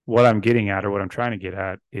what I'm getting at, or what I'm trying to get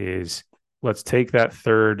at, is let's take that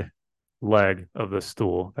third leg of the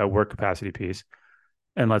stool, that work capacity piece,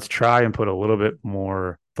 and let's try and put a little bit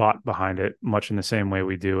more thought behind it, much in the same way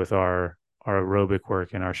we do with our aerobic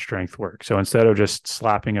work and our strength work. So instead of just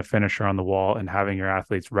slapping a finisher on the wall and having your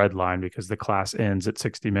athletes redline because the class ends at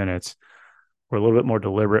 60 minutes, we're a little bit more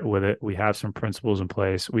deliberate with it. We have some principles in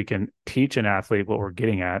place. We can teach an athlete what we're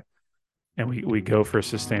getting at, and we go for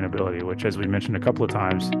sustainability, which, as we mentioned a couple of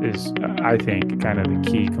times, is, I think, kind of the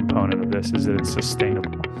key component of this, is that it's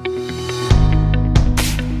sustainable.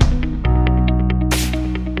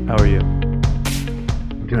 How are you?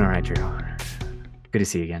 I'm doing all right, Drew. Good to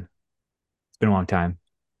see you again. It's been a long time.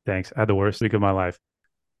 Thanks. I had the worst week of my life.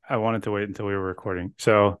 I wanted to wait until we were recording.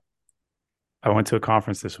 So I went to a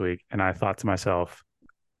conference this week and I thought to myself,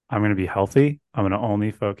 I'm going to be healthy. I'm going to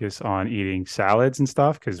only focus on eating salads and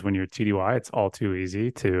stuff, because when you're TDY, it's all too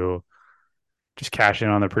easy to just cash in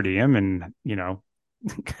on the per diem and,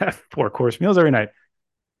 have 4 course meals every night.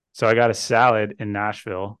 So I got a salad in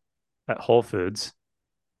Nashville at Whole Foods,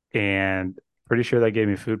 and pretty sure that gave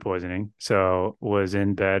me food poisoning. So was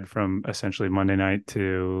in bed from essentially Monday night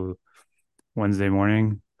to Wednesday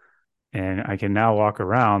morning, and I can now walk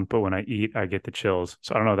around, but when I eat, I get the chills.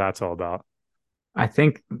 So I don't know what that's all about. I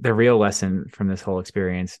think the real lesson from this whole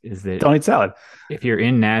experience is that Don't eat salad. if you're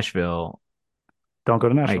in Nashville, Don't go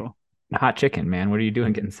to like Nashville. hot chicken, man, what are you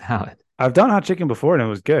doing getting salad? I've done hot chicken before and it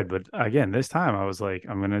was good, but again, this time I was like,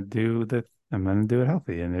 I'm gonna do it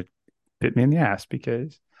healthy, and it bit me in the ass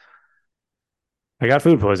because I got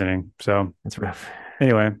food poisoning. So That's rough.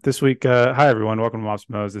 anyway, this week, hi everyone, welcome to Mops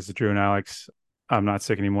Mo's. This is Drew and Alex. I'm not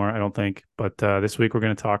sick anymore, I don't think, but this week we're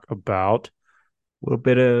going to talk about A little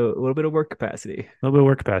bit of work capacity. a little bit of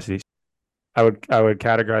work capacity. I would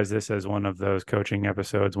categorize this as one of those coaching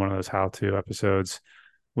episodes, one of those how-to episodes.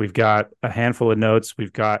 We've got a handful of notes.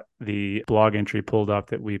 We've got the blog entry pulled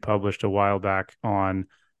up that we published a while back on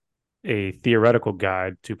a theoretical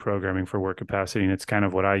guide to programming for work capacity, and it's kind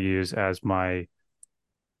of what I use as my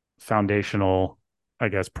foundational, I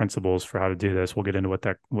guess, principles for how to do this. We'll get into what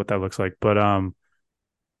that looks like, but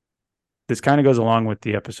this kind of goes along with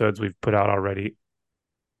the episodes we've put out already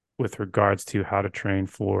with regards to how to train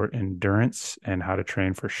for endurance and how to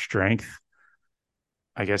train for strength.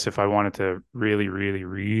 I guess if I wanted to really, really,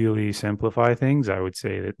 really simplify things, I would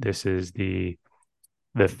say that this is the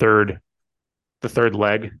third the third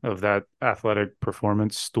leg of that athletic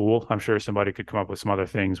performance stool. I'm sure somebody could come up with some other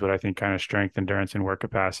things, but I think kind of strength, endurance, and work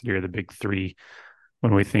capacity are the big three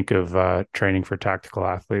when we think of training for tactical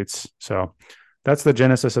athletes. So that's the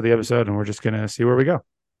genesis of the episode, and we're just going to see where we go.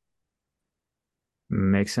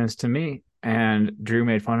 Makes sense to me. And Drew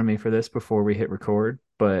made fun of me for this before we hit record,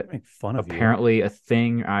 but Make fun of you. apparently a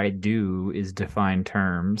thing I do is define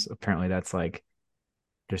terms. Apparently that's like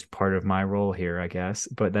just part of my role here, I guess.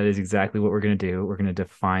 But that is exactly what we're going to do. We're going to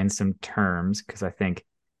define some terms because I think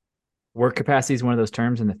work capacity is one of those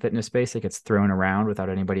terms in the fitness space that gets thrown around without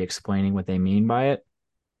anybody explaining what they mean by it.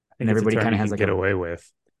 I And think it's a everybody term kind you of has can like get a, away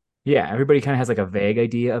with. yeah, everybody kind of has like a vague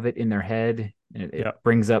idea of it in their head. And it Yeah.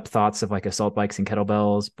 brings up thoughts of like assault bikes and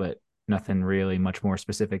kettlebells, but nothing really much more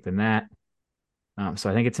specific than that. So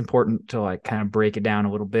I think it's important to like kind of break it down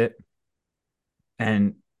a little bit.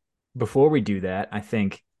 And before we do that, I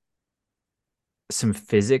think some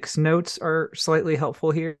physics notes are slightly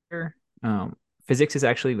helpful here. Physics is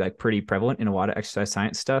actually like pretty prevalent in a lot of exercise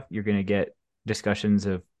science stuff. You're going to get discussions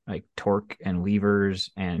of like torque and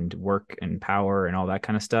levers and work and power and all that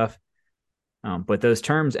kind of stuff. But those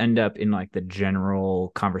terms end up in like the general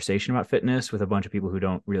conversation about fitness with a bunch of people who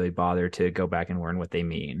don't really bother to go back and learn what they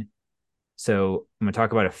mean. So I'm going to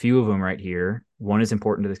talk about a few of them right here. One is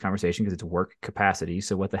important to this conversation because it's work capacity.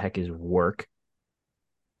 So what the heck is work?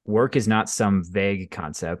 Work is not some vague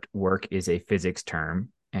concept. Work is a physics term,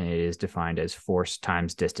 and it is defined as force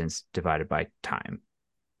times distance divided by time,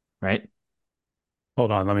 right?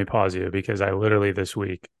 Hold on, let me pause you because I literally this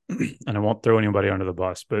week, and I won't throw anybody under the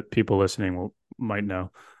bus, but people listening might know.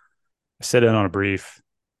 I sit in on a brief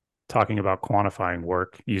talking about quantifying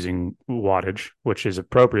work using wattage, which is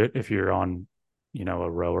appropriate if you're on, a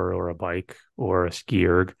rower or a bike or a ski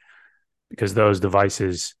erg, because those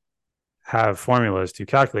devices have formulas to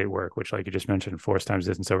calculate work, which, like you just mentioned, force times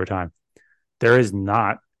distance over time. There is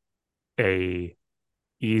not a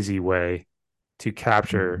easy way to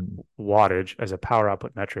capture Mm-hmm. wattage as a power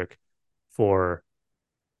output metric for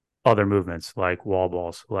other movements like wall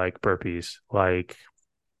balls, like burpees, like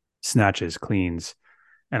snatches, cleans.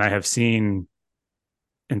 And I have seen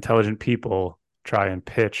intelligent people try and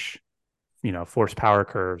pitch, force power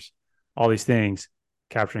curves, all these things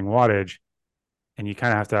capturing wattage. And you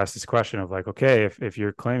kind of have to ask this question of like, okay, if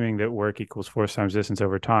you're claiming that work equals force times distance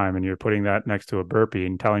over time, and you're putting that next to a burpee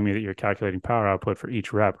and telling me that you're calculating power output for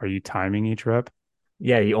each rep, are you timing each rep?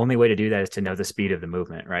 Yeah, the only way to do that is to know the speed of the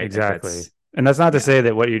movement, right? Like Exactly. that's And that's not to yeah, say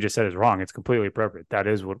that what you just said is wrong. It's completely appropriate. That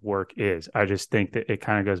is what work is. I just think that it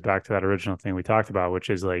kind of goes back to that original thing we talked about, which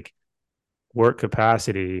is like work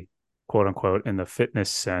capacity, quote unquote, in the fitness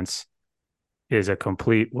sense, is a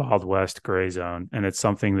complete Wild West gray zone. And it's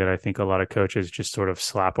something that I think a lot of coaches just sort of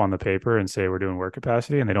slap on the paper and say we're doing work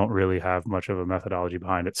capacity, and they don't really have much of a methodology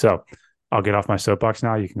behind it. So I'll get off my soapbox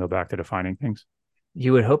now. You can go back to defining things.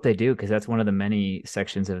 you would hope they do because that's one of the many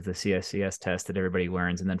sections of the CSCS test that everybody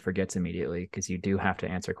learns and then forgets immediately because you do have to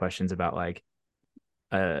answer questions about like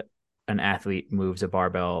uh, an athlete moves a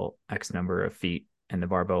barbell X number of feet and the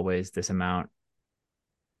barbell weighs this amount.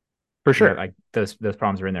 For Yeah, sure. like those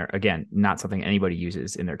problems are in there. Again, not something anybody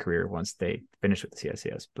uses in their career once they finish with the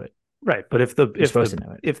CSCS, but Right. But if the you're if supposed the to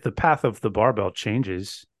know it. if the path of the barbell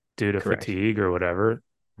changes due to Correct. fatigue or whatever,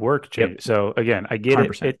 work Yep. changes. So again, I get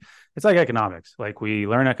it. 100%. It's like economics. Like we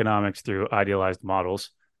learn economics through idealized models.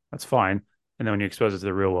 That's fine. And then when you expose it to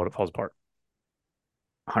the real world, it falls apart.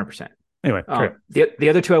 100%. Anyway, great. The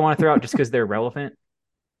other two I want to throw out just because they're relevant.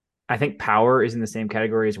 I think power is in the same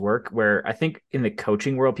category as work, where I think in the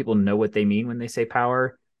coaching world, people know what they mean when they say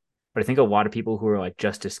power. But I think a lot of people who are like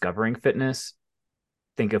just discovering fitness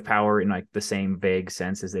think of power in like the same vague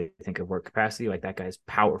sense as they think of work capacity. Like that guy's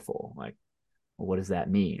powerful. Like, well, what does that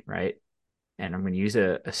mean? Right. And I'm going to use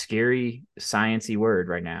a scary sciencey word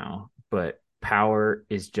right now, but power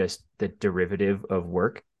is just the derivative of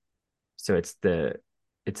work. So it's the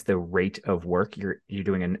rate of work. You're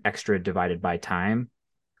doing an extra divided by time.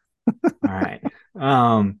 All right.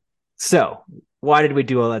 So why did we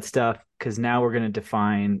do all that stuff? Because now we're going to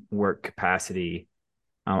define work capacity.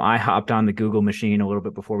 I hopped on the Google machine a little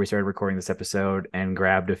bit before we started recording this episode and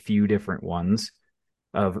grabbed a few different ones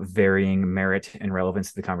of varying merit and relevance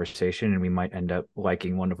to the conversation. And we might end up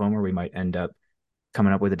liking one of them, or we might end up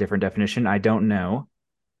coming up with a different definition. I don't know.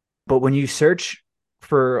 But when you search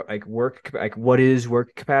for like work, like what is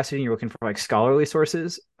work capacity, and you're looking for like scholarly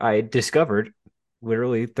sources, I discovered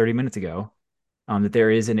literally 30 minutes ago that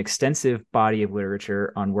there is an extensive body of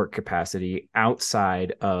literature on work capacity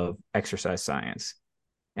outside of exercise science.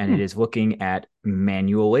 And it Hmm. is looking at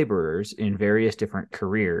manual laborers in various different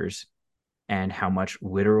careers and how much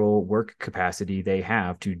literal work capacity they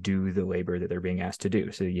have to do the labor that they're being asked to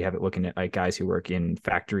do. So you have it looking at like guys who work in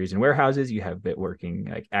factories and warehouses, you have it working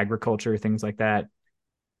like agriculture, things like that.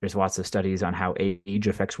 There's lots of studies on how age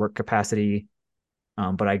affects work capacity.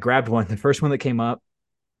 But I grabbed one, the first one that came up.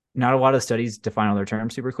 Not a lot of studies define all their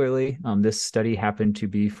terms super clearly. This study happened to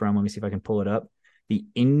be from, let me see if I can pull it up, the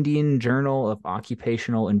Indian Journal of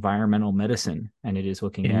Occupational Environmental Medicine, and it is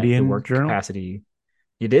looking at the Indian work journal. capacity.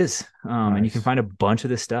 It is, and you can Nice. find a bunch of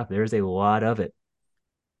this stuff. There's a lot of it,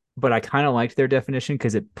 but I kind of liked their definition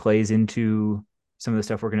because it plays into some of the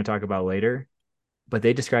stuff we're going to talk about later. But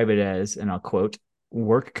they describe it as, and I'll quote,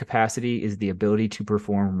 work capacity is the ability to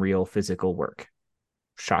perform real physical work.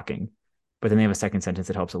 Shocking. But then they have a second sentence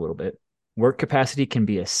that helps a little bit. Work capacity can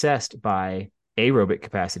be assessed by aerobic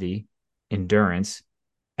capacity, endurance,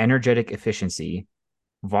 energetic efficiency,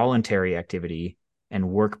 voluntary activity, and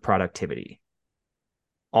work productivity.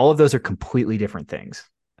 All of those are completely different things,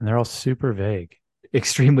 And they're all super vague.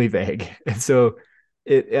 extremely vague. And so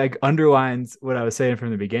it like underlines what I was saying from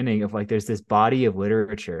the beginning of like there's this body of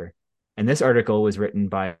literature. And this article was written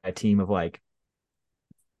by a team of like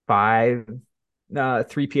five,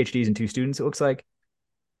 three PhDs and two students, it looks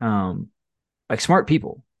um, like smart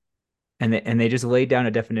people. And they just laid down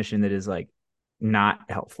a definition that is like not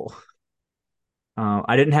helpful.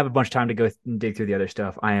 I didn't have a bunch of time to go and dig through the other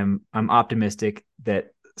stuff. I'm optimistic that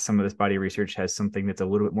some of this body of research has something that's a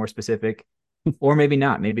little bit more specific, or maybe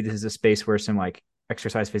not. Maybe this is a space where some like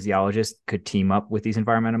exercise physiologists could team up with these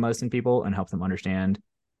environmental medicine people and help them understand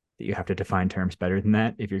that you have to define terms better than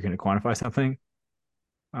that if you're going to quantify something.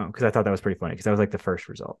 Because I thought that was pretty funny because that was like the first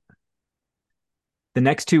result. The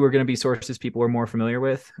next two are going to be sources people are more familiar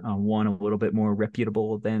with. One a little bit more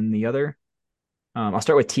reputable than the other. I'll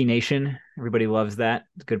start with T Nation. Everybody loves that.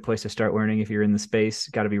 It's a good place to start learning if you're in the space.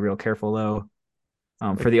 Got to be real careful though. For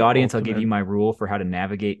Like the the audience, I'll give ultimate. you my rule for how to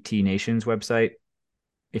navigate T Nation's website.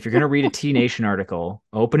 If you're going to read a T Nation article,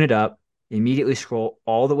 open it up, immediately scroll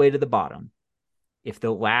all the way to the bottom. If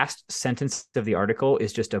the last sentence of the article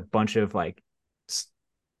is just a bunch of like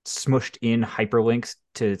smushed in hyperlinks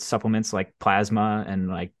to supplements like plasma and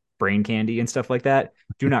like brain candy and stuff like that,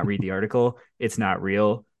 do not read the article. It's not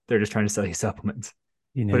real. They're just trying to sell you supplements.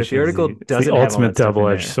 But if the Nation is article it's the doesn't have all ultimate that stuff in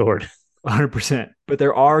double-edged there, sword. 100%. But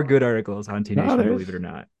there are good articles on T No, Nation, there's. believe it or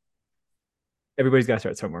not. Everybody's got to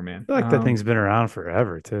start somewhere, man. I feel like that thing's been around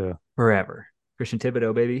forever too. Forever. Christian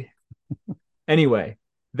Thibodeau, baby. Anyway,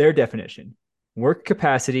 their definition: work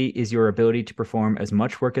capacity is your ability to perform as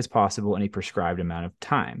much work as possible in a prescribed amount of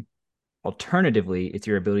time. Alternatively, it's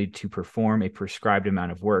your ability to perform a prescribed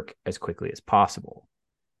amount of work as quickly as possible.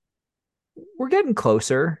 We're getting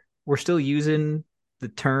closer. We're still using the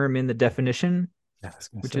term in the definition, Yeah, I was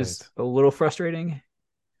gonna which say is it's. a little frustrating.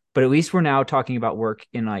 But at least we're now talking about work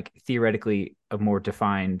in like theoretically a more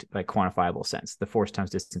defined, like quantifiable sense, the force times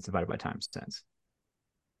distance divided by time sense.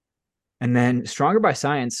 And then Stronger by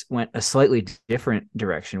Science went a slightly different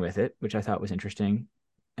direction with it, which I thought was interesting.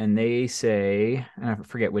 And they say, and I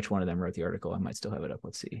forget which one of them wrote the article. I might still have it up.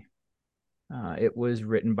 Let's see. It was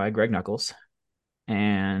written by Greg Nuckols.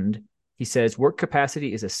 And he says work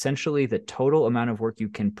capacity is essentially the total amount of work you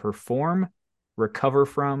can perform, recover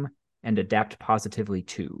from, and adapt positively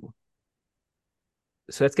to.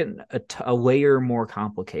 So that's getting a layer more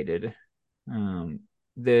complicated.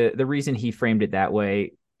 The reason he framed it that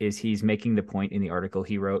way is he's making the point in the article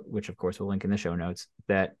he wrote, which of course we'll link in the show notes,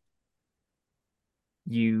 that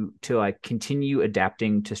you to like continue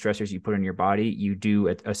adapting to stressors you put in your body, you do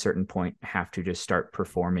at a certain point have to just start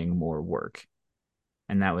performing more work.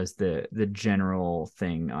 And that was the general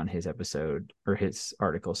thing on his episode or his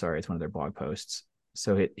article. Sorry, it's one of their blog posts.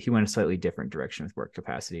 So he went a slightly different direction with work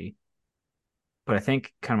capacity. But I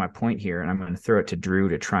think kind of my point here, and I'm going to throw it to Drew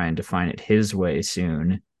to try and define it his way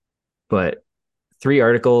soon. But 3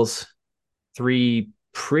 articles, 3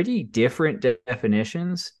 pretty different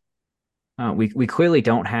definitions. We clearly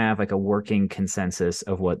don't have like a working consensus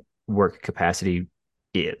of what work capacity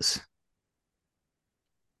is.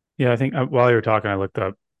 Yeah, I think while you were talking, I looked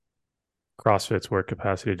up CrossFit's work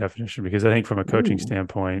capacity definition because I think from a coaching Ooh.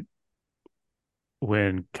 standpoint,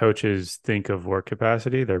 when coaches think of work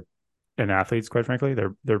capacity, they're and athletes, quite frankly,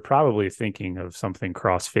 they're probably thinking of something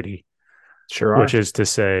CrossFitty, Sure which are. is to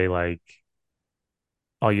say, like,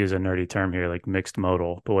 I'll use a nerdy term here, like mixed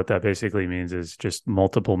modal. But what that basically means is just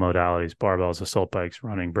multiple modalities: barbells, assault bikes,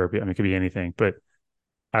 running, burpee. I mean, it could be anything. But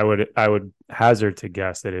I would hazard to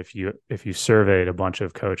guess that if you surveyed a bunch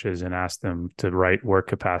of coaches and asked them to write work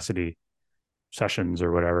capacity sessions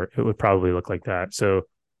or whatever, it would probably look like that. So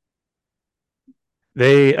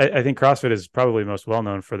I think CrossFit is probably most well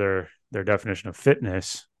known for their definition of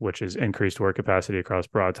fitness, which is increased work capacity across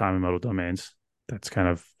broad time and modal domains. That's kind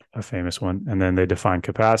of a famous one. And then they define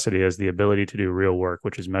capacity as the ability to do real work,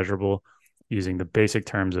 which is measurable using the basic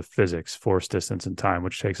terms of physics, force, distance, and time,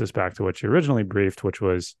 which takes us back to what you originally briefed, which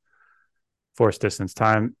was force, distance,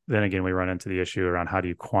 time. Then again, we run into the issue around how do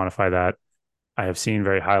you quantify that. I have seen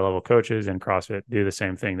very high level coaches in CrossFit do the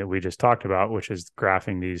same thing that we just talked about, which is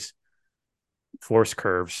graphing these force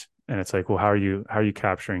curves. And it's like, well, how are you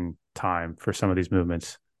capturing time for some of these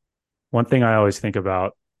movements? One thing I always think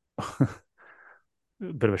about, a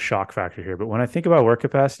bit of a shock factor here, but when I think about work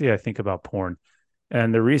capacity, I think about porn.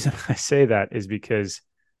 And the reason I say that is because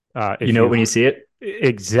You if know it you when you see it?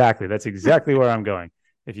 exactly, that's exactly where I'm going.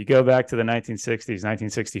 If you go back to the 1960s,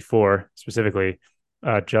 1964 specifically,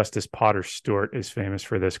 Justice Potter Stewart is famous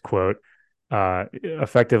for this quote,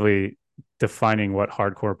 effectively defining what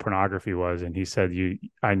hardcore pornography was, and he said,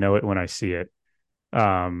 I know it when I see it."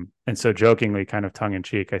 And so, jokingly, kind of tongue in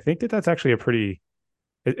cheek, I think that that's actually a pretty.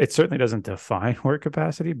 It certainly doesn't define work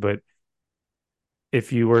capacity, but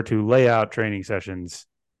if you were to lay out training sessions,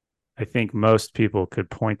 I think most people could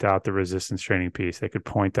point out the resistance training piece. They could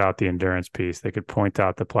point out the endurance piece. They could point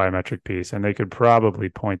out the plyometric piece, and they could probably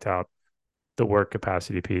point out the work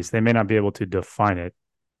capacity piece. They may not be able to define it,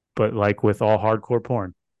 but like with all hardcore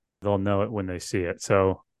porn, they'll know it when they see it.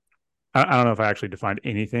 So I don't know if I actually defined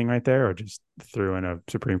anything right there or just threw in a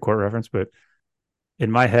Supreme Court reference, but in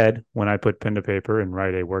my head, when I put pen to paper and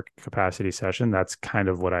write a work capacity session, that's kind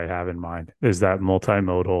of what I have in mind is that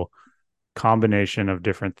multimodal combination of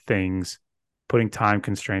different things, putting time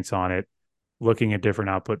constraints on it, looking at different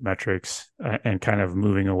output metrics, and kind of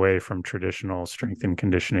moving away from traditional strength and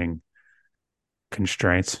conditioning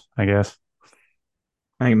constraints, I guess.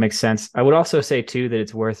 I think it makes sense. I would also say too that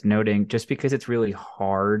it's worth noting just because it's really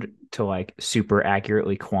hard to like super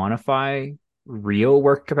accurately quantify real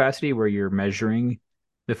work capacity where you're measuring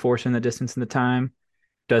the force and the distance and the time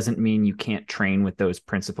doesn't mean you can't train with those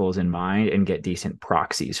principles in mind and get decent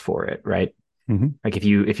proxies for it, right? Mm-hmm. Like if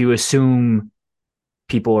you assume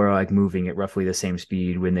people are like moving at roughly the same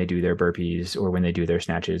speed when they do their burpees or when they do their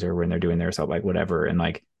snatches or when they're doing their assault bike, whatever, and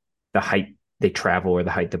like the height they travel or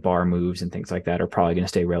the height the bar moves and things like that are probably going to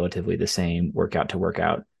stay relatively the same workout to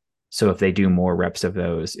workout. So if they do more reps of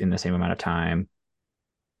those in the same amount of time,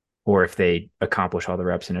 or if they accomplish all the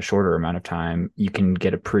reps in a shorter amount of time, you can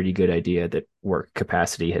get a pretty good idea that work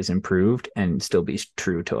capacity has improved and still be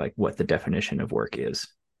true to like what the definition of work is.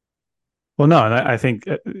 Well, no, and I think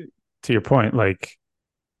to your point, like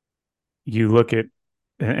you look at,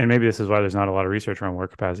 and maybe this is why there's not a lot of research around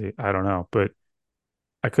work capacity. I don't know, but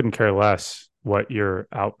I couldn't care less what your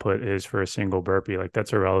output is for a single burpee. Like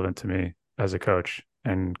that's irrelevant to me as a coach,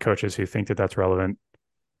 and coaches who think that that's relevant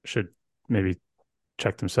should maybe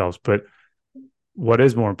check themselves. But what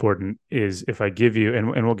is more important is if I give you,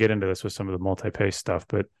 and we'll get into this with some of the multi-pace stuff,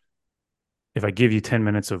 but if I give you 10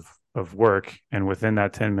 minutes of work, and within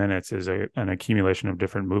that 10 minutes is an accumulation of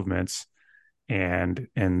different movements, and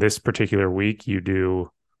in this particular week you do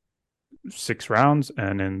 6 rounds,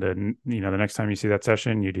 and in the next time you see that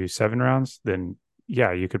session you do 7 rounds, then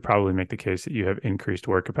yeah, you could probably make the case that you have increased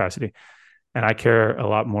work capacity. And I care a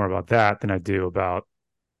lot more about that than I do about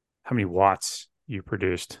how many watts you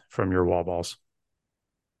produced from your wall balls.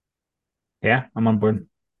 Yeah, I'm on board.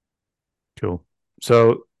 Cool.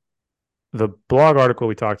 So the blog article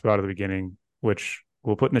we talked about at the beginning, which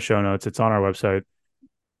we'll put in the show notes, it's on our website.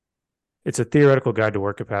 It's a theoretical guide to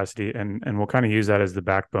work capacity, and we'll kind of use that as the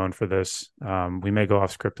backbone for this. We may go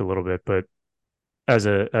off script a little bit, but as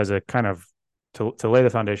a kind of to lay the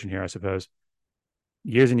foundation here, I suppose.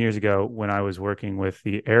 Years and years ago, when I was working with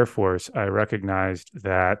the Air Force, I recognized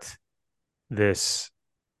that this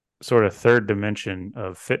sort of third dimension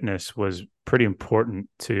of fitness was pretty important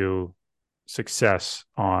to success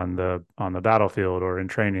on the battlefield or in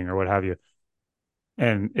training or what have you.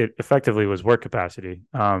 And it effectively was work capacity.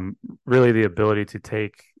 Really the ability to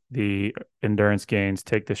take the endurance gains,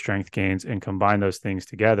 take the strength gains, and combine those things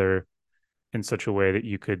together in such a way that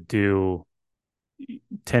you could do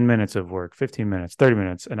 10 minutes of work, 15 minutes, 30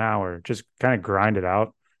 minutes, an hour, just kind of grind it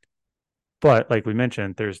out. But like we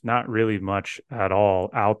mentioned, there's not really much at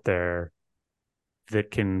all out there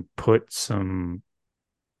that can put some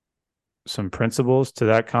principles to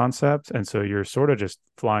that concept. And so you're sort of just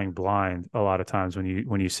flying blind a lot of times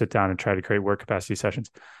when you sit down and try to create work capacity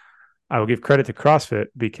sessions. I will give credit to CrossFit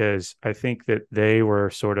because I think that they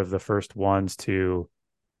were sort of the first ones to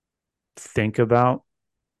think about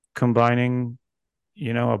combining,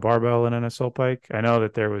 a barbell and an assault bike. I know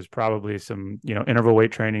that there was probably some, interval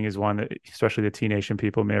weight training is one that especially the T Nation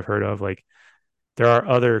people may have heard of. Like there are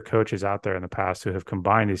other coaches out there in the past who have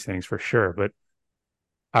combined these things for sure, but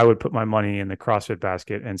I would put my money in the CrossFit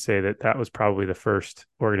basket and say that that was probably the first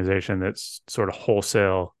organization that's sort of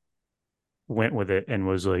wholesale went with it and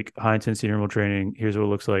was like high intensity interval training. Here's what it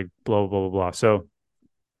looks like, blah, blah, blah, blah. So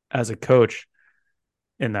as a coach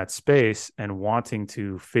in that space and wanting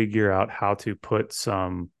to figure out how to put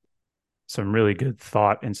some really good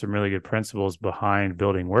thought and some really good principles behind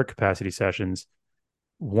building work capacity sessions,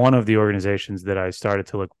 one of the organizations that I started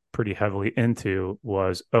to look pretty heavily into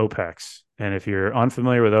was OPEX. And if you're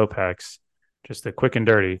unfamiliar with OPEX, just a quick and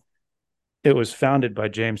dirty, it was founded by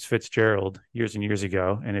James Fitzgerald years and years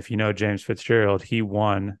ago. And if you know James Fitzgerald, he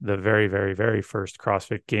won the very, very, very first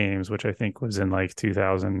CrossFit Games, which I think was in like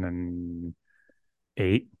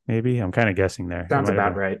 2008, maybe. I'm kind of guessing there. Sounds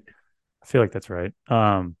about right. I feel like that's right.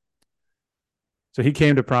 So he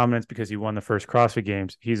came to prominence because he won the first CrossFit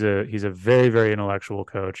Games. He's a very, very intellectual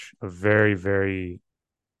coach, a very, very,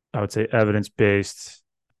 I would say, evidence-based,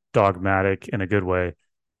 dogmatic in a good way,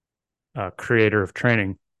 creator of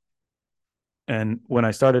training. And when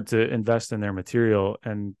I started to invest in their material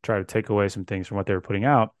and try to take away some things from what they were putting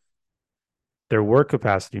out, their work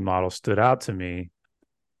capacity model stood out to me.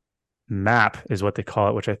 MAP is what they call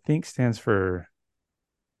it, which I think stands for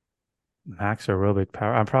max aerobic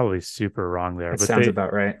power. I'm probably super wrong there. That sounds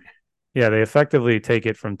about right. Yeah, they effectively take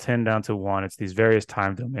it from 10 down to 1. It's these various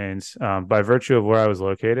time domains by virtue of where I was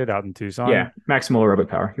located out in Tucson. Yeah, maximal aerobic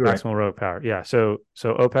power. You're maximal aerobic power. Yeah, so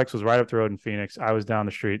OPEX was right up the road in Phoenix. I was down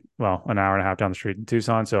the street, well, an hour and a half down the street in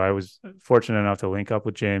Tucson. So I was fortunate enough to link up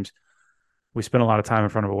with James. We spent a lot of time in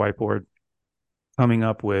front of a whiteboard coming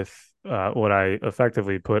up with what I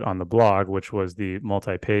effectively put on the blog, which was the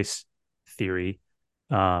multi-pace theory.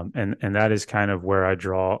 And that is kind of where I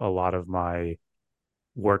draw a lot of my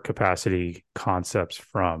work capacity concepts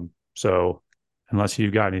from. So unless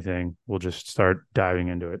you've got anything, we'll just start diving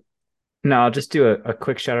into it. No, I'll just do a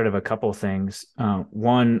quick shout out of a couple of things.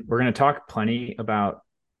 One, we're going to talk plenty about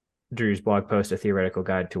Drew's blog post, A Theoretical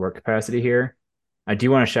Guide to Work Capacity here. I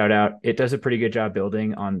do want to shout out, it does a pretty good job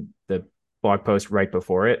building on the blog post right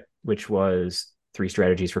before it, which was 3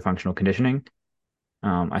 strategies for functional conditioning.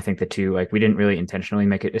 I think the two, like we didn't really intentionally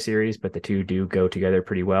make it a series, but the two do go together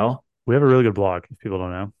pretty well. We have a really good blog, if people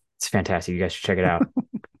don't know. It's fantastic. You guys should check it out.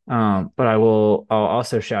 But I'll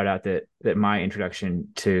also shout out that my introduction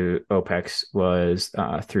to OPEX was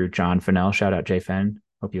through John Fennell. Shout out Jay Fenn.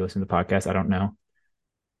 Hope you listen to the podcast. I don't know.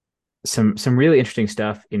 Some really interesting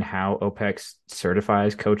stuff in how OPEX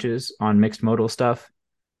certifies coaches on mixed modal stuff.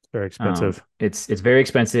 It's very expensive. It's very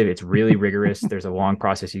expensive. It's really rigorous. There's a long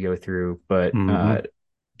process you go through, but Mm-hmm.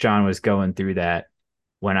 John was going through that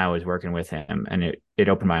when I was working with him, and it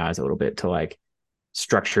opened my eyes a little bit to like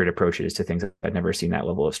structured approaches to things I'd never seen that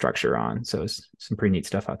level of structure on. So it's some pretty neat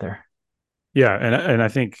stuff out there. Yeah, and I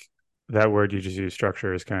think that word you just used,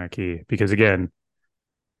 structure, is kind of key because again,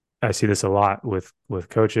 I see this a lot with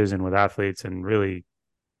coaches and with athletes, and really,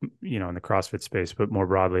 in the CrossFit space, but more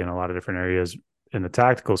broadly in a lot of different areas in the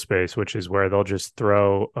tactical space, which is where they'll just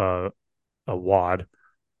throw a WOD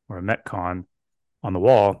or a Metcon on the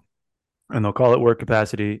wall, and they'll call it work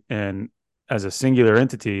capacity. And as a singular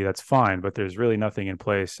entity, that's fine, but there's really nothing in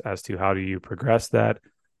place as to how do you progress that,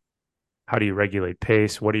 how do you regulate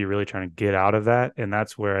pace, what are you really trying to get out of that. And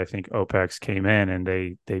that's where I think OPEX came in, and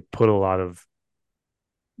they put a lot of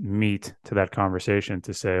meat to that conversation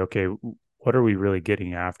to say, okay, what are we really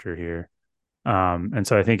getting after here? And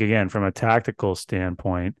so I think, again, from a tactical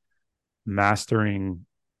standpoint, mastering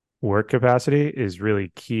work capacity is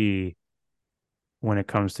really key when it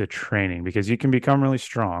comes to training, because you can become really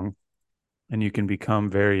strong and you can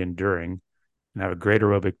become very enduring and have a great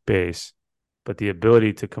aerobic base. But the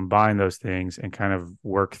ability to combine those things and kind of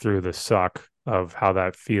work through the suck of how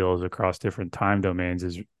that feels across different time domains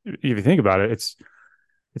is, if you think about it, it's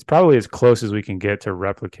probably as close as we can get to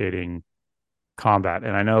replicating combat.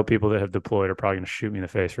 And I know people that have deployed are probably going to shoot me in the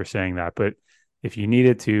face for saying that, but if you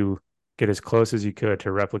needed to get as close as you could to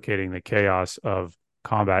replicating the chaos of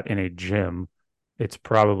combat in a gym, it's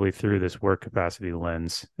probably through this work capacity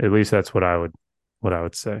lens. At least that's what I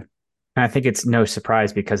would say. And I think it's no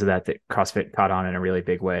surprise because of that CrossFit caught on in a really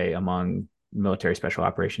big way among military special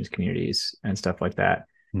operations communities and stuff like that.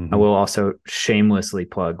 I Mm-hmm. will also shamelessly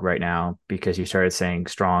plug right now, because you started saying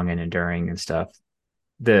strong and enduring and stuff.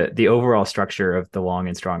 The overall structure of the long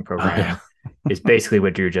and strong Oh yeah. program is basically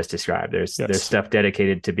what Drew just described. There's Yes. stuff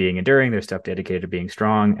dedicated to being enduring, there's stuff dedicated to being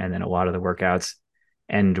strong, and then a lot of the workouts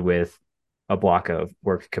end with a block of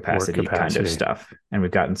work Work capacity kind of capacity. stuff. And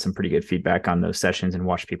we've gotten some pretty good feedback on those sessions and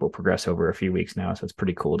watched people progress over a few weeks now. So it's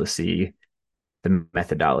pretty cool to see the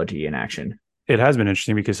methodology in action. It has been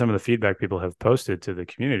interesting because some of the feedback people have posted to the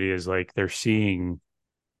community is like they're seeing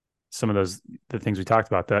some of the things we talked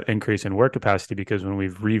about, that increase in work capacity, because when we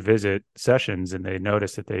revisit sessions and they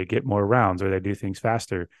notice that they get more rounds or they do things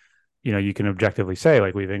faster, you can objectively say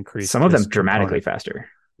like we've increased Some of them this dramatically component faster.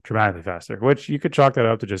 dramatically faster, which you could chalk that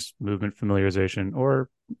up to just movement familiarization or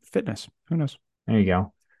fitness. Who knows? There you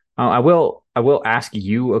go. I will ask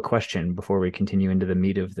you a question before we continue into the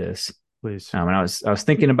meat of this. Please. And I was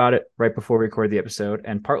thinking about it right before we recorded the episode,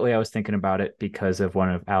 and partly I was thinking about it because of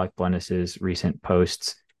one of Alec Blendis's recent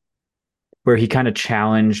posts where he kind of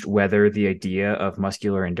challenged whether the idea of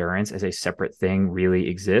muscular endurance as a separate thing really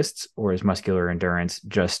exists, or is muscular endurance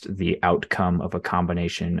just the outcome of a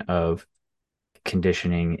combination of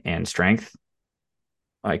conditioning and strength?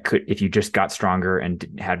 Like, if you just got stronger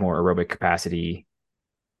and had more aerobic capacity,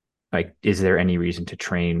 like, is there any reason to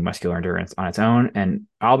train muscular endurance on its own? And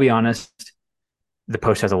I'll be honest, the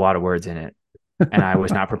post has a lot of words in it, and I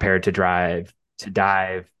was not prepared to dive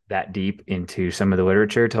that deep into some of the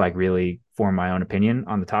literature to like really form my own opinion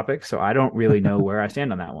on the topic. So I don't really know where I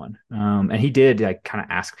stand on that one. And he did like kind of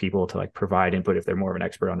ask people to like provide input if they're more of an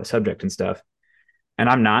expert on the subject and stuff. And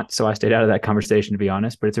I'm not, so I stayed out of that conversation, to be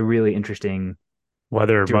honest. But it's a really interesting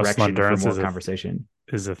Whether muscle direction for endurance more is a conversation.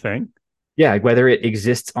 is a thing. Yeah, like whether it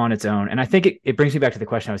exists on its own. And I think it brings me back to the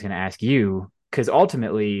question I was going to ask you, because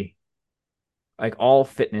ultimately, like, all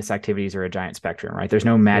fitness activities are a giant spectrum, right? There's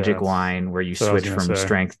no Yeah, magic that's line where you what I was switch gonna from say.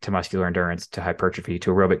 strength to muscular endurance to hypertrophy to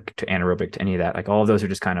aerobic to anaerobic to any of that. Like, all of those are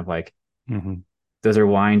just kind of like, Mm-hmm. those are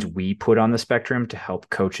lines we put on the spectrum to help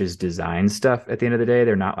coaches design stuff at the end of the day.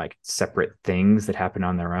 They're not like separate things that happen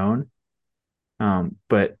on their own.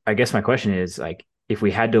 But I guess my question is, like, if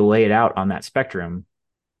we had to lay it out on that spectrum,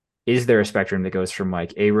 is there a spectrum that goes from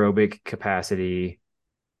like aerobic capacity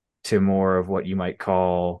to more of what you might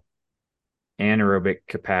call anaerobic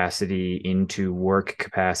capacity into work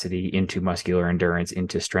capacity into muscular endurance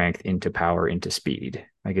into strength into power into speed?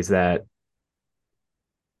 Like, is that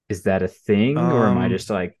a thing, or am I Um,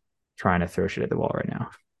 just like trying to throw shit at the wall right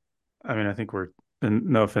now? I mean, I think we're, and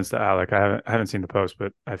no offense to Alec, I haven't seen the post,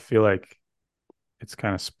 but I feel like it's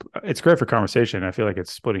kind of it's great for conversation. I feel like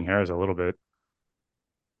it's splitting hairs a little bit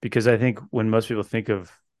because I think when most people think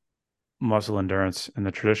of muscle endurance in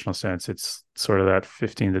the traditional sense, it's sort of that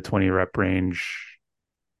 15 to 20 rep range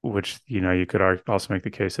which, you could also make the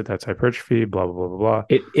case that that's hypertrophy, blah, blah, blah, blah, blah.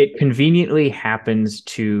 It conveniently happens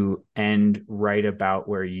to end right about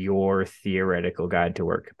where your theoretical guide to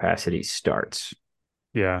work capacity starts.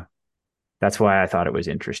 Yeah. That's why I thought it was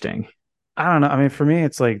interesting. I don't know. I mean, for me,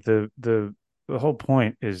 it's like the whole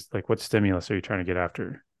point is like, what stimulus are you trying to get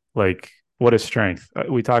after? Like, what is strength?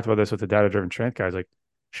 We talked about this with the data-driven strength guys. Like,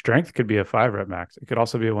 strength could be a 5 rep max. It could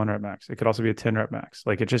also be a 1 rep max. It could also be a 10 rep max.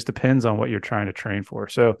 Like, it just depends on what you're trying to train for.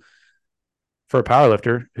 So, for a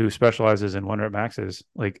powerlifter who specializes in 1 rep maxes,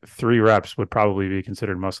 like 3 reps would probably be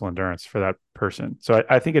considered muscle endurance for that person. So,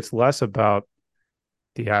 I think it's less about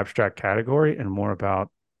the abstract category and more about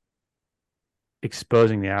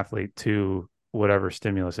exposing the athlete to whatever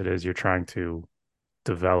stimulus it is you're trying to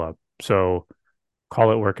develop. So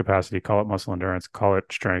call it work capacity, call it muscle endurance, call it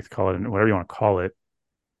strength, call it whatever you want to call it.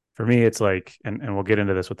 For me, it's like, and we'll get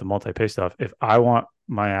into this with the multi-pace stuff. If I want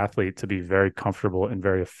my athlete to be very comfortable and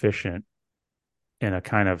very efficient in a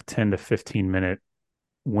kind of 10 to 15 minute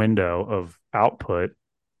window of output,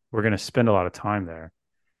 we're going to spend a lot of time there.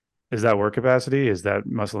 Is that work capacity? Is that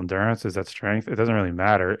muscle endurance? Is that strength? It doesn't really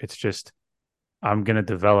matter. It's just I'm going to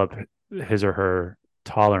develop his or her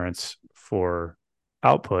tolerance for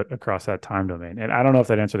output across that time domain. And I don't know if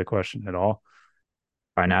that answered the question at all.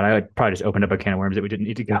 By now, I would probably just opened up a can of worms that we didn't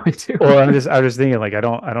need to go into. Well, I'm just thinking like I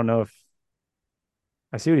don't know if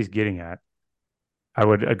I see what he's getting at. I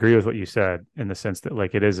would agree with what you said in the sense that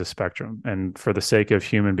like it is a spectrum, and for the sake of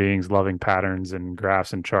human beings loving patterns and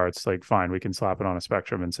graphs and charts, like fine, we can slap it on a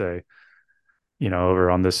spectrum and say, over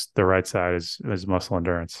on the right side is muscle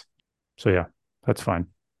endurance. So yeah, that's fine.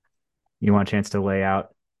 You want a chance to lay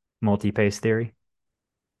out multi-pace theory?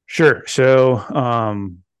 Sure. So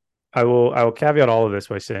I will caveat all of this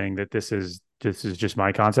by saying that this is just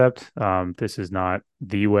my concept. This is not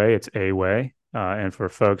the way; it's a way. And for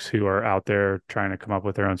folks who are out there trying to come up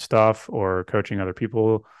with their own stuff or coaching other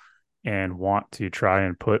people and want to try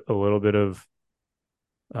and put a little bit of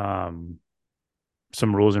um,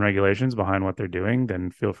 some rules and regulations behind what they're doing,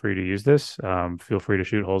 then feel free to use this. Feel free to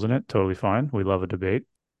shoot holes in it. Totally fine. We love a debate.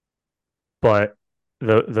 But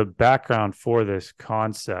the background for this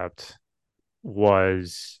concept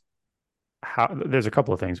was how there's a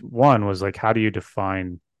couple of things. One was like, how do you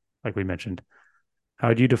define, like we mentioned,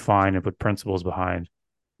 how do you define and put principles behind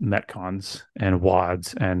metcons and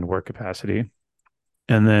wads and work capacity?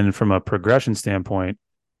 And then from a progression standpoint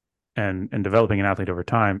and developing an athlete over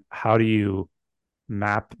time, how do you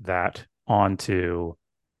map that onto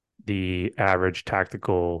the average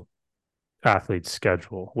tactical athlete's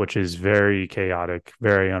schedule, which is very chaotic,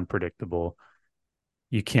 very unpredictable?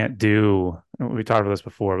 You can't do, we talked about this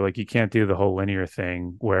before, but like you can't do the whole linear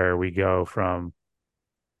thing where we go from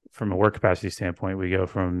a work capacity standpoint, we go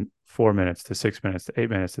from 4 minutes to 6 minutes to 8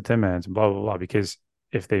 minutes to 10 minutes and blah, blah, blah. Because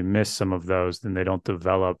if they miss some of those, then they don't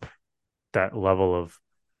develop that level of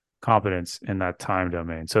competence in that time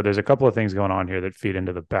domain. So there's a couple of things going on here that feed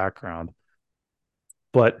into the background.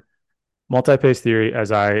 But multi-pace theory,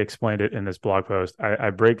 as I explained it in this blog post, I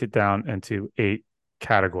break it down into 8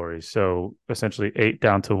 categories. So essentially 8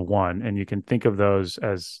 down to 1. And you can think of those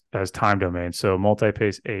as time domains. So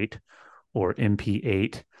multi-pace 8 or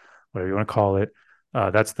MP8, whatever you want to call it.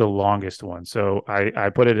 That's the longest one. So I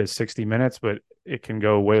put it as 60 minutes, but it can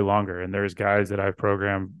go way longer. And there's guys that I've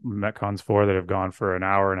programmed Metcons for that have gone for an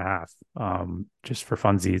hour and a half, just for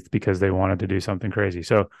funsies because they wanted to do something crazy.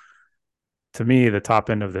 So to me, the top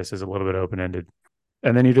end of this is a little bit open-ended.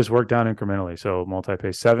 And then you just work down incrementally. So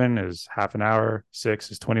multi-pace 7 is half an hour,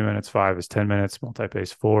 6 is 20 minutes, 5 is 10 minutes,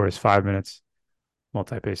 multi-pace 4 is 5 minutes,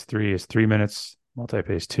 multi-pace 3 is 3 minutes,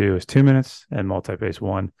 multi-pace 2 is 2 minutes, and multi-pace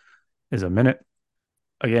 1 is a minute.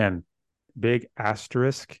 Again, big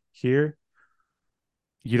asterisk here.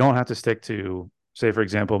 You don't have to stick to, say, for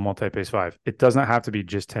example, multi-pace 5. It does not have to be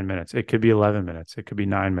just 10 minutes. It could be 11 minutes. It could be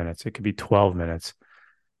 9 minutes. It could be 12 minutes.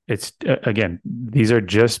 It's, again, these are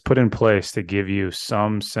just put in place to give you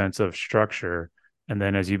some sense of structure. And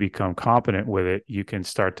then as you become competent with it, you can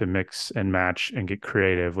start to mix and match and get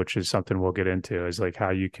creative, which is something we'll get into, is like how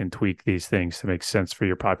you can tweak these things to make sense for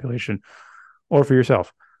your population or for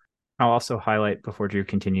yourself. I'll also highlight before Drew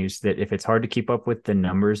continues that if it's hard to keep up with the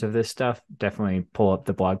numbers of this stuff, definitely pull up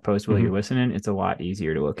the blog post while you're listening. It's a lot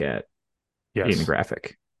easier to look at in the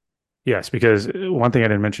graphic. Yes, because one thing I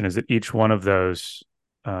didn't mention is that each one of those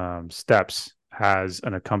steps has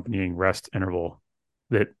an accompanying rest interval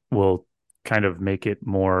that will kind of make it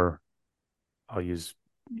more, I'll use,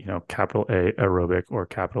 capital A aerobic or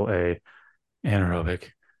capital A anaerobic.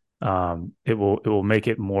 It will make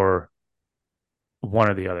it more one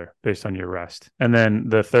or the other based on your rest. And then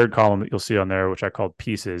the third column that you'll see on there, which I called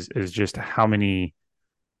pieces, is just how many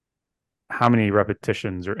how many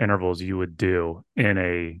repetitions or intervals you would do in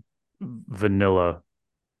a vanilla.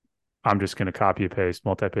 I'm just going to copy and paste,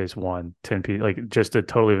 multi-pace 10p, like just a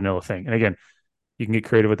totally vanilla thing. And again, you can get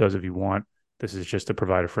creative with those if you want. This is just to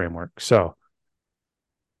provide a framework. So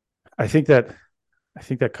I think that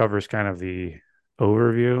covers kind of the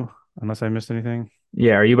overview, unless I missed anything.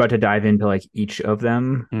 Yeah. Are you about to dive into like each of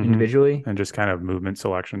them Mm-hmm. individually? And just kind of movement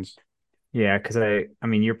selections. Yeah, because I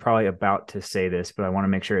mean, you're probably about to say this, but I want to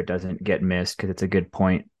make sure it doesn't get missed because it's a good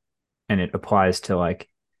point and it applies to like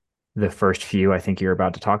the first few I think you're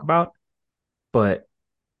about to talk about. But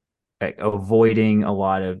like, avoiding a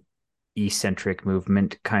lot of eccentric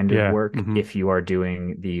movement kind of Yeah. work Mm-hmm. if you are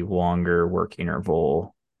doing the longer work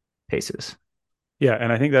interval paces. Yeah,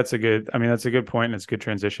 and I think that's a good. I mean, that's a good point, and it's a good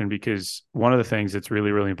transition because one of the things that's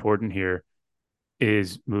really, really important here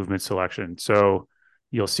is movement selection. So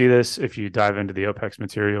you'll see this if you dive into the OPEX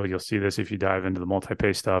material. You'll see this if you dive into the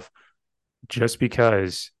multi-pay stuff. Just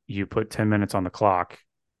because you put 10 minutes on the clock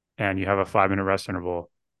and you have a 5 minute rest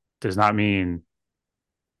interval does not mean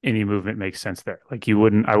any movement makes sense there. Like I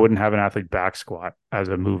wouldn't have an athlete back squat as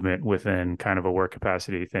a movement within kind of a work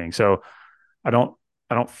capacity thing. So I don't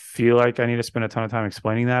I don't feel like I need to spend a ton of time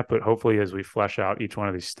explaining that, but hopefully as we flesh out each one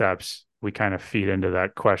of these steps, we kind of feed into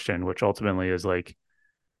that question, which ultimately is like,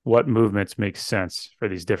 what movements make sense for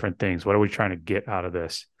these different things? What are we trying to get out of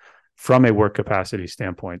this from a work capacity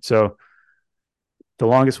standpoint? So the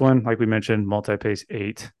longest one, like we mentioned, multi-pace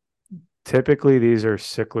 8. Typically, these are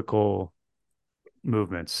cyclical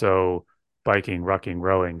movements. So biking, rucking,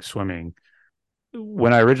 rowing, swimming.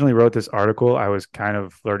 When I originally wrote this article, I was kind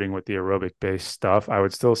of flirting with the aerobic based stuff. I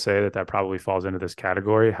would still say that probably falls into this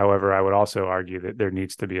category. However, I would also argue that there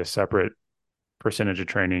needs to be a separate percentage of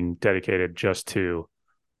training dedicated just to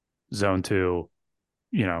zone 2,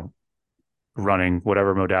 you know, running,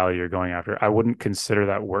 whatever modality you're going after. I wouldn't consider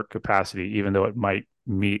that work capacity, even though it might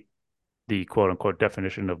meet the quote unquote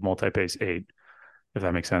definition of multi-pace 8, if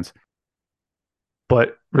that makes sense.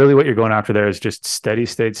 But really, what you're going after there is just steady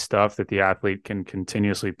state stuff that the athlete can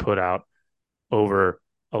continuously put out over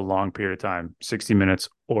a long period of time, 60 minutes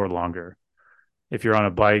or longer. If you're on a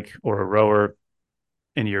bike or a rower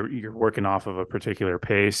and you're working off of a particular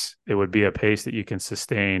pace, it would be a pace that you can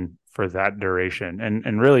sustain for that duration.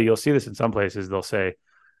 And really, you'll see this in some places. They'll say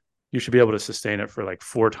you should be able to sustain it for like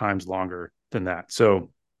 4 times longer than that.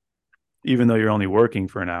 So even though you're only working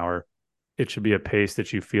for an hour, it should be a pace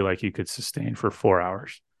that you feel like you could sustain for 4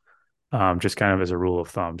 hours, just kind of as a rule of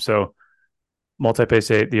thumb. So multi-pace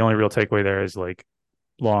 8, the only real takeaway there is like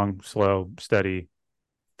long, slow, steady,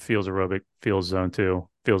 feels aerobic, feels zone 2,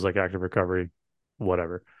 feels like active recovery,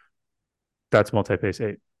 whatever. That's multi-pace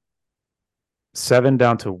 8. 7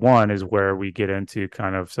 down to 1 is where we get into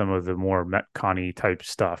kind of some of the more Metcon type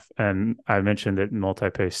stuff. And I mentioned that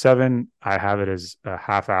multi-pace 7, I have it as a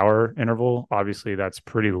half-hour interval. Obviously, that's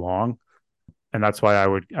pretty long. And that's why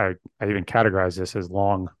I even categorize this as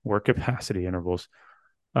long work capacity intervals.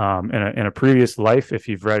 In a previous life, if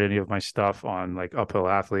you've read any of my stuff on like Uphill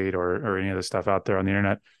Athlete or any of the stuff out there on the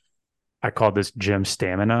internet, I called this gym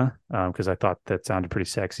stamina because I thought that sounded pretty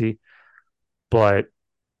sexy. But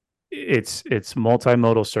it's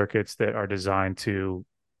multimodal circuits that are designed to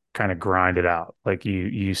kind of grind it out. Like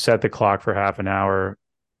you set the clock for half an hour,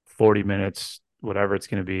 40 minutes, whatever it's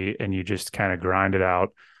going to be, and you just kind of grind it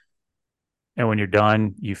out. And when you're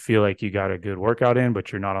done, you feel like you got a good workout in,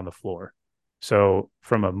 but you're not on the floor. So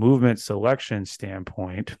from a movement selection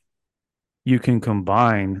standpoint, you can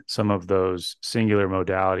combine some of those singular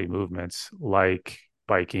modality movements like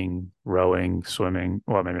biking, rowing, swimming.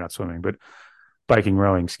 Well, maybe not swimming, but biking,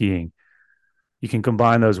 rowing, skiing. You can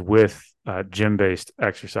combine those with gym-based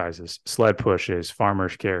exercises, sled pushes,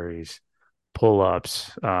 farmer's carries,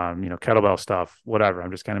 pull-ups, kettlebell stuff, whatever.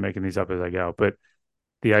 I'm just kind of making these up as I go. But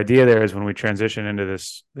the idea there is when we transition into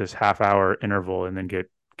this half-hour interval and then get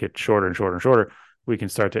shorter and shorter and shorter, we can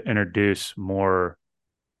start to introduce more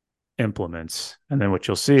implements. And then what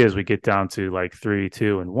you'll see as we get down to like 3,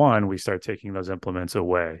 2, and 1, we start taking those implements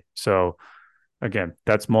away. So again,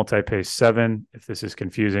 that's multi-pace 7. If this is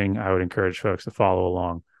confusing, I would encourage folks to follow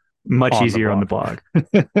along Much on the easier on the blog.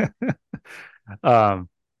 blog.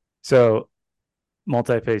 So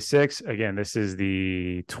multi-pace 6, again, this is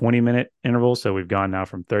the 20-minute interval. So we've gone now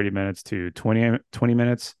from 30 minutes to 20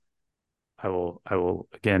 minutes. I will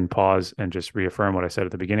again pause and just reaffirm what I said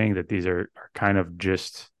at the beginning, that these are kind of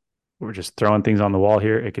we're just throwing things on the wall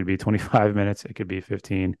here. It could be 25 minutes. It could be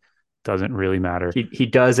 15. Doesn't really matter. He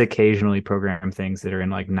does occasionally program things that are in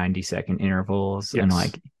like 90-second intervals, Yes. and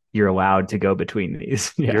like you're allowed to go between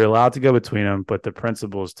these. Yeah. You're allowed to go between them, but the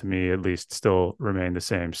principles to me at least still remain the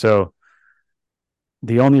same. So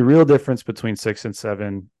The only real difference between 6 and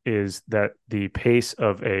 7 is that the pace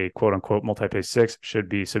of a quote unquote multi-pace 6 should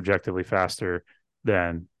be subjectively faster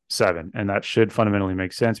than 7. And that should fundamentally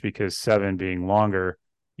make sense because 7 being longer,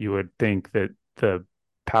 you would think that the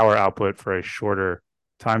power output for a shorter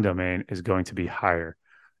time domain is going to be higher.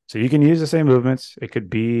 So you can use the same movements. It could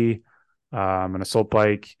be an assault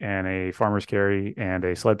bike and a farmer's carry and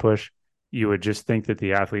a sled push. You would just think that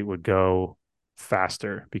the athlete would go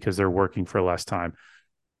faster because they're working for less time.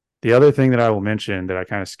 The other thing that I will mention that I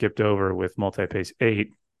kind of skipped over with multi-pace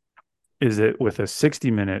 8 is that with a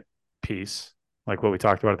 60-minute piece, like what we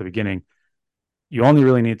talked about at the beginning, you only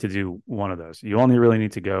really need to do one of those. You only really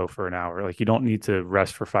need to go for an hour. Like you don't need to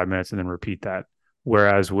rest for 5 minutes and then repeat that.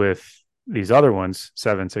 Whereas with these other ones,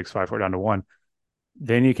 7, 6, 5, 4 down to 1,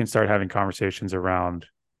 then you can start having conversations around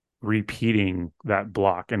repeating that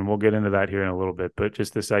block. And we'll get into that here in a little bit. But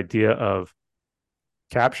just this idea of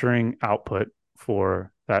capturing output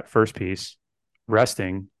for that first piece,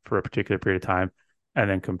 resting for a particular period of time, and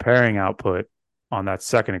then comparing output on that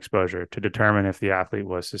second exposure to determine if the athlete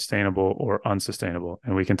was sustainable or unsustainable.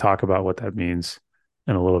 And we can talk about what that means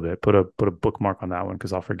in a little bit. Put a bookmark on that one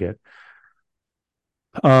because I'll forget.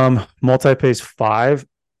 Multi-pace 5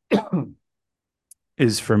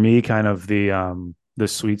 is for me kind of the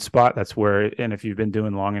sweet spot. That's where, and if you've been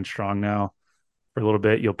doing long and strong now for a little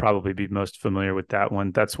bit, you'll probably be most familiar with that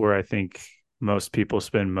one. That's where I think most people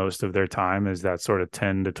spend most of their time, is that sort of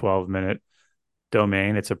 10 to 12 minute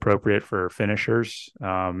domain. It's appropriate for finishers.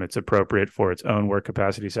 It's appropriate for its own work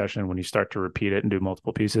capacity session when you start to repeat it and do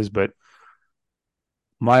multiple pieces. But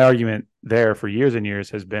my argument there for years and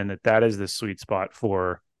years has been that that is the sweet spot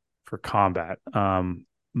for combat.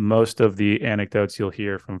 Most of the anecdotes you'll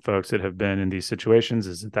hear from folks that have been in these situations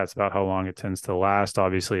is that that's about how long it tends to last.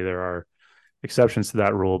 Obviously, there are exceptions to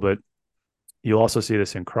that rule, but you'll also see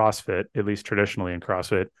this in CrossFit, at least traditionally in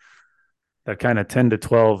CrossFit. That kind of 10 to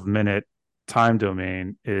 12 minute time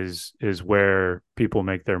domain is where people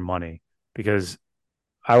make their money, because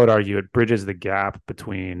I would argue it bridges the gap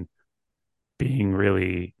between being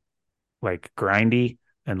really like grindy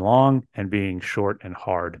and long and being short and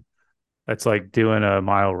hard. That's like doing a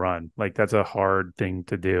mile run. Like that's a hard thing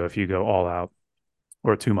to do if you go all out,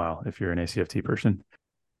 or a 2 mile if you're an ACFT person.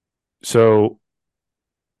 So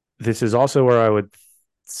this is also where I would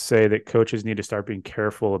say that coaches need to start being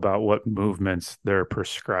careful about what movements they're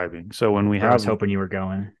prescribing. So when we I was hoping you were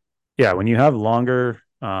going. Yeah, when you have longer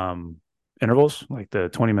intervals, like the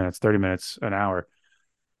 20 minutes, 30 minutes, an hour,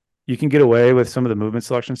 you can get away with some of the movement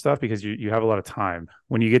selection stuff because you have a lot of time.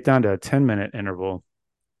 When you get down to a 10-minute interval,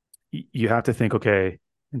 you have to think, okay,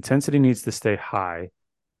 intensity needs to stay high.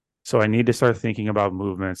 So I need to start thinking about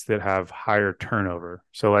movements that have higher turnover.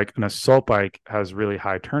 So like an assault bike has really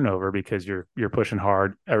high turnover because you're pushing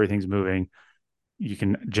hard, everything's moving, you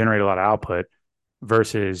can generate a lot of output,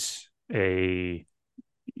 versus a,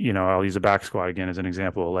 I'll use a back squat again as an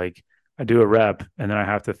example. Like I do a rep and then I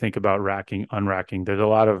have to think about racking, unracking. There's a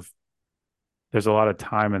lot of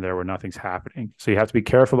time in there where nothing's happening. So you have to be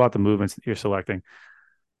careful about the movements that you're selecting.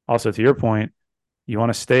 Also, to your point, you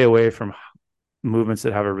want to stay away from movements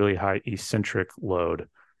that have a really high eccentric load,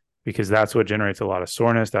 because that's what generates a lot of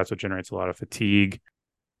soreness. That's what generates a lot of fatigue.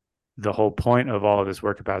 The whole point of all of this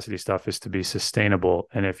work capacity stuff is to be sustainable.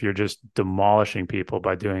 And if you're just demolishing people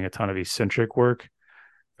by doing a ton of eccentric work,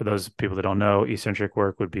 for those people that don't know, eccentric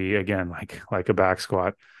work would be, again, like a back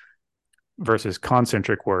squat, versus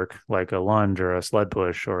concentric work like a lunge or a sled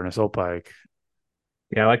push or an assault bike.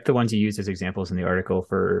 Yeah, I like the ones you used as examples in the article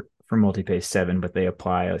for multi-pace 7, but they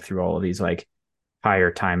apply through all of these like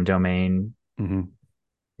higher time domain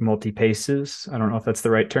multi-paces. I don't know if that's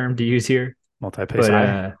the right term to use here. Multi-pace,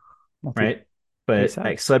 right? But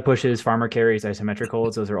like sled pushes, farmer carries, isometric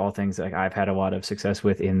holds, those are all things like I've had a lot of success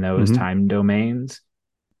with in those time domains.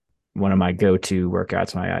 One of my go-to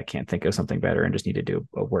workouts when I can't think of something better and just need to do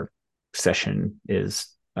a work session is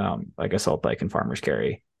like assault bike and farmer's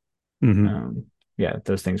carry. Yeah,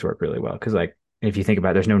 those things work really well because like if you think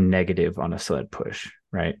about it, there's no negative on a sled push,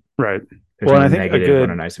 right? Right. There's no negative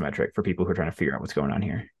on an isometric for people who are trying to figure out what's going on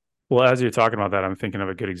here. Well, as you're talking about that, I'm thinking of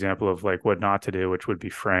a good example of like what not to do, which would be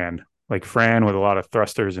Fran. Like Fran with a lot of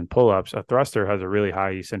thrusters and pull-ups. A thruster has a really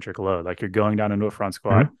high eccentric load. Like you're going down into a front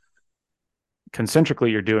squat.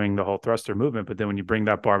 Concentrically, you're doing the whole thruster movement, but then when you bring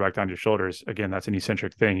that bar back down to your shoulders, again, that's an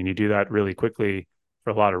eccentric thing. And you do that really quickly for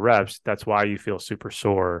a lot of reps. That's why you feel super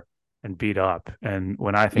sore and beat up. And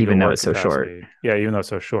when I think even though it's so short. Yeah, even though it's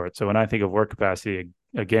so short. So when I think of work capacity,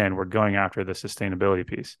 again, we're going after the sustainability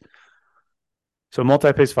piece. So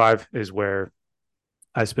multi-pace 5 is where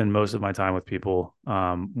I spend most of my time with people.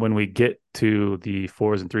 When we get to the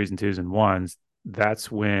 4s and 3s and 2s and 1s,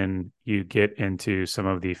 that's when you get into some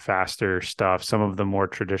of the faster stuff, some of the more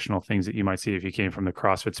traditional things that you might see if you came from the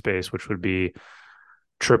CrossFit space, which would be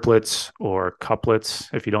triplets or couplets.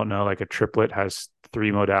 If you don't know, like a triplet has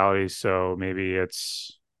 3 modalities. So maybe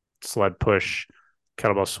it's sled push,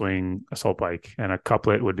 kettlebell swing, assault bike. And a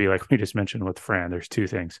couplet would be like we just mentioned with Fran. There's 2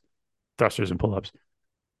 things, thrusters and pull-ups.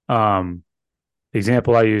 The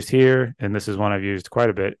example I used here, and this is one I've used quite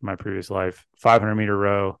a bit in my previous life, 500-meter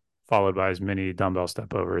row followed by as many dumbbell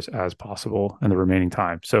step overs as possible in the remaining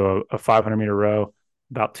time. So a 500-meter row,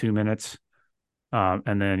 about 2 minutes.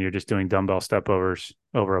 And then you're just doing dumbbell step overs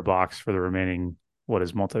over a box for the remaining, what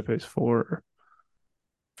is multi-pace for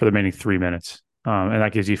the remaining 3 minutes. And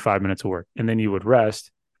that gives you 5 minutes of work. And then you would rest.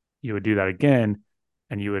 You would do that again,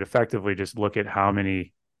 and you would effectively just look at how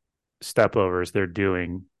many step overs they're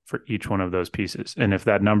doing for each one of those pieces. And if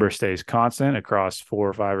that number stays constant across 4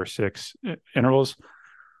 or 5 or 6 intervals,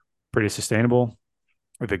 pretty sustainable.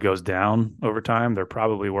 If it goes down over time, they're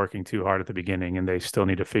probably working too hard at the beginning and they still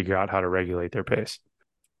need to figure out how to regulate their pace.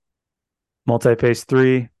 Multi-pace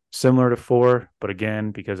 3, similar to 4, but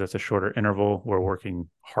again, because that's a shorter interval, we're working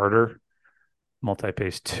harder.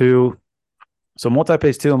 Multi-pace 2. So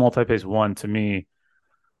multi-pace 2 and multi-pace 1 to me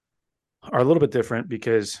are a little bit different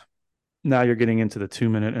because now you're getting into the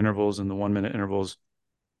 2-minute intervals and the 1-minute intervals.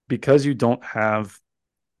 Because you don't have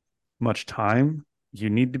much time, you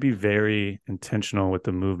need to be very intentional with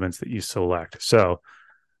the movements that you select. So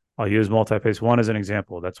I'll use multi-pace 1 as an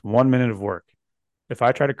example. That's 1 minute of work. If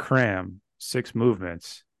I try to cram 6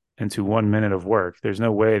 movements into 1 minute of work, there's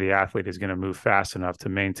no way the athlete is going to move fast enough to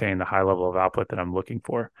maintain the high level of output that I'm looking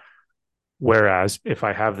for. Whereas if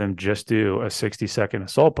I have them just do a 60-second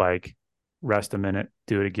assault bike, rest a minute,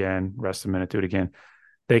 do it again, rest a minute, do it again,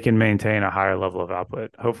 they can maintain a higher level of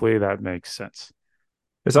output. Hopefully that makes sense.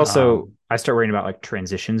 There's also, I start worrying about like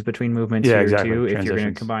transitions between movements here exactly. too. If you're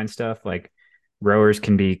going to combine stuff, like rowers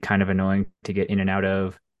can be kind of annoying to get in and out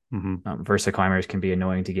of. Versa climbers can be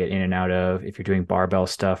annoying to get in and out of. If you're doing barbell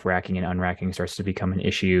stuff, racking and unracking starts to become an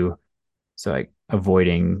issue. So like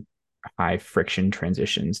avoiding high friction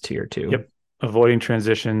transitions tier 2. Yep. Avoiding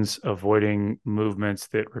transitions, avoiding movements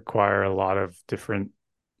that require a lot of different,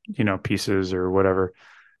 pieces or whatever.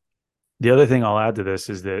 The other thing I'll add to this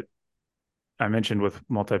is that I mentioned with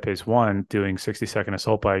multi-pace 1 doing 60-second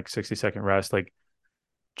assault bike, 60-second rest, like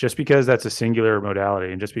just because that's a singular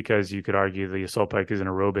modality and just because you could argue the assault bike is an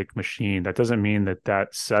aerobic machine, that doesn't mean that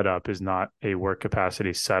setup is not a work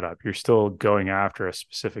capacity setup. You're still going after a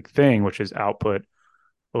specific thing, which is output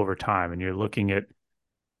over time. And you're looking at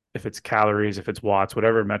if it's calories, if it's watts,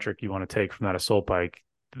 whatever metric you want to take from that assault bike,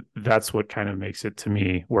 that's what kind of makes it to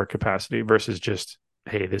me work capacity versus just,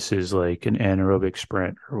 hey, this is like an anaerobic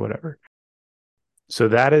sprint or whatever. So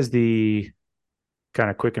that is the kind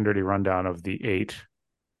of quick and dirty rundown of the 8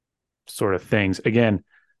 sort of things. Again,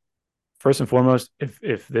 first and foremost,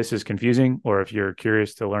 if this is confusing or if you're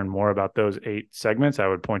curious to learn more about those 8 segments, I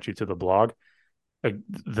would point you to the blog.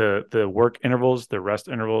 The work intervals, the rest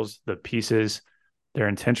intervals, the pieces, they're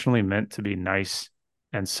intentionally meant to be nice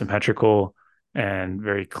and symmetrical and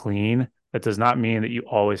very clean. That does not mean that you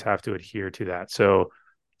always have to adhere to that. So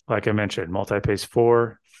like I mentioned, multi-pace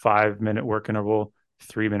 4, 5-minute work interval,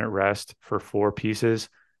 3-minute rest for 4 pieces.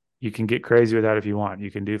 You can get crazy with that if you want. You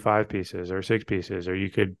can do 5 pieces or 6 pieces, or you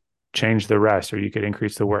could change the rest, or you could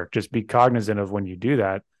increase the work. Just be cognizant of when you do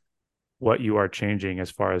that, what you are changing as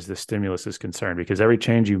far as the stimulus is concerned, because every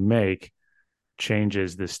change you make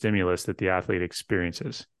changes the stimulus that the athlete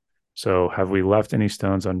experiences. So have we left any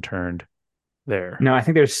stones unturned there? No, I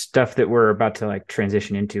think there's stuff that we're about to like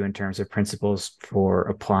transition into in terms of principles for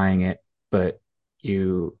applying it, but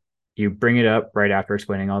you bring it up right after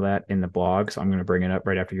explaining all that in the blog. So I'm going to bring it up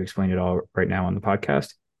right after you explain it all right now on the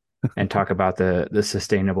podcast and talk about the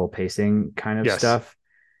sustainable pacing kind of stuff.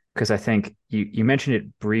 Because I think you mentioned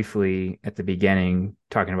it briefly at the beginning,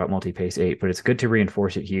 talking about multi-pace 8, but it's good to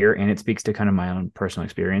reinforce it here. And it speaks to kind of my own personal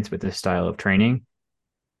experience with this style of training.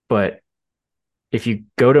 But if you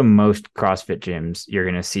go to most CrossFit gyms, you're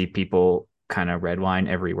going to see people kind of redline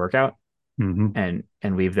every workout and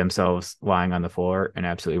leave themselves lying on the floor and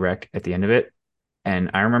absolutely wreck at the end of it. And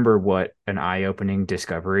I remember what an eye-opening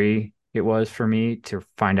discovery it was for me to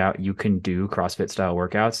find out you can do CrossFit style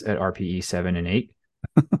workouts at RPE 7 and 8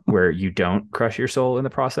 where you don't crush your soul in the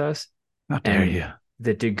process. How dare you?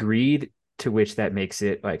 The degree to which that makes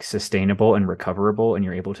it like sustainable and recoverable and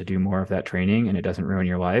you're able to do more of that training and it doesn't ruin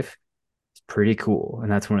your life, it's pretty cool.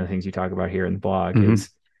 And that's one of the things you talk about here in the blog is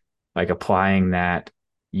like applying that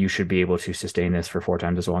you should be able to sustain this for 4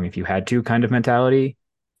 times as long if you had to kind of mentality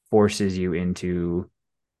forces you into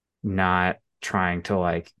not trying to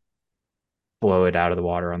like blow it out of the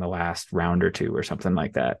water on the last round or two or something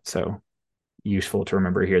like that. So useful to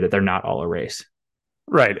remember here that they're not all a race.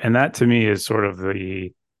 Right. And that to me is sort of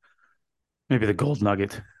the maybe the gold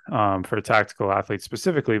nugget for tactical athletes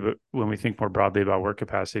specifically. But when we think more broadly about work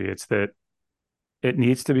capacity, it's that it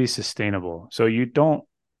needs to be sustainable. So you don't,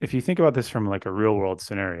 if you think about this from like a real world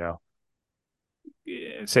scenario,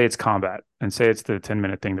 say it's combat and say it's the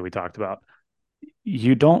 10-minute thing that we talked about,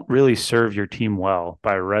 you don't really serve your team well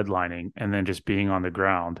by redlining and then just being on the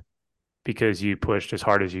ground because you pushed as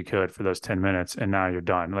hard as you could for those 10 minutes and now you're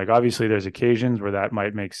done. Like, obviously, there's occasions where that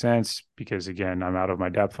might make sense because, again, I'm out of my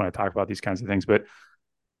depth when I talk about these kinds of things. But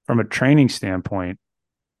from a training standpoint,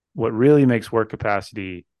 what really makes work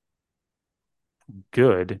capacity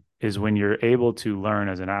good is when you're able to learn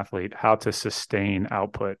as an athlete how to sustain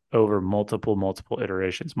output over multiple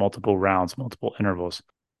iterations, multiple rounds, multiple intervals.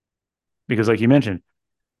 Because, like you mentioned,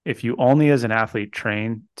 if you only as an athlete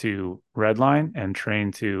train to redline and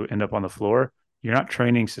train to end up on the floor, you're not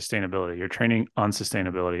training sustainability, you're training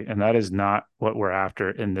unsustainability. And that is not what we're after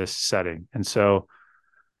in this setting. And so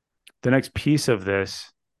the next piece of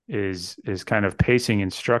this is kind of pacing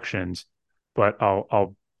instructions, but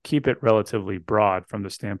I'll keep it relatively broad from the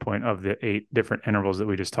standpoint of the 8 different intervals that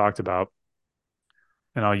we just talked about.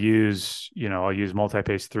 And I'll use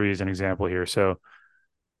multi-pace 3 as an example here. So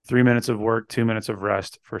 3 minutes of work, 2 minutes of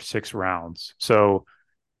rest for 6 rounds. So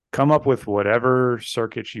come up with whatever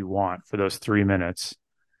circuit you want for those 3 minutes.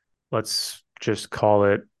 Let's just call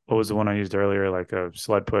it, what was the one I used earlier? Like a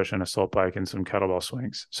sled push and a assault bike and some kettlebell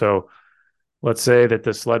swings. So let's say that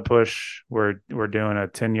the sled push, we're doing a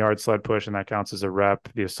 10-yard sled push and that counts as a rep.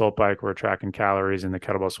 The assault bike, we're tracking calories, and the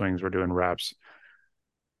kettlebell swings, we're doing reps.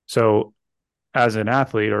 So as an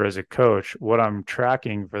athlete or as a coach, what I'm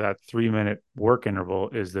tracking for that 3-minute work interval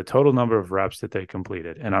is the total number of reps that they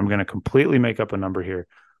completed. And I'm going to completely make up a number here,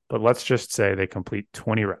 but let's just say they complete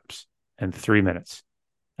 20 reps in 3 minutes.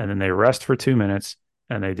 And then they rest for 2 minutes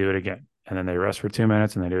and they do it again. And then they rest for 2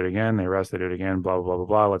 minutes and they do it again. They rest, they do it again, blah, blah, blah, blah,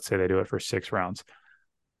 blah. Let's say they do it for 6 rounds.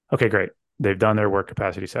 Okay, great. They've done their work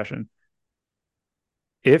capacity session.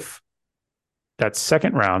 If that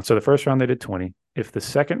second round, so the first round they did 20, if the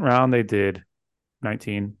second round they did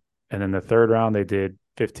 19, and then the third round they did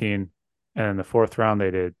 15, and then the fourth round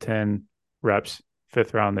they did 10 reps,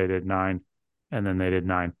 fifth round they did 9, and then they did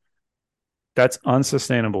 9. That's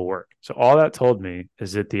unsustainable work. So all that told me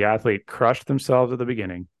is that the athlete crushed themselves at the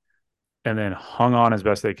beginning and then hung on as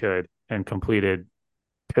best they could and completed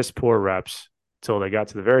piss poor reps till they got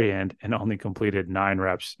to the very end and only completed 9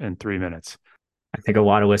 reps in 3 minutes. I think a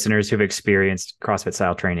lot of listeners who've experienced CrossFit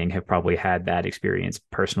style training have probably had that experience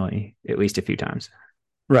personally, at least a few times.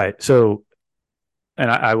 Right. So,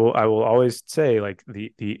 and I will always say, like,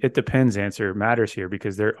 the it depends answer matters here,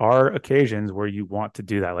 because there are occasions where you want to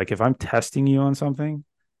do that. Like, if I'm testing you on something,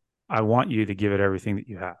 I want you to give it everything that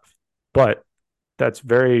you have. But that's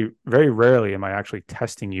very, very rarely am I actually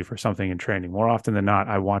testing you for something in training. More often than not,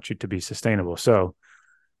 I want you to be sustainable. So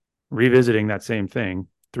revisiting that same thing,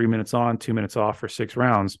 3 minutes on, 2 minutes off for 6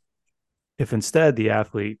 rounds. If instead the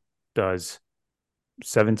athlete does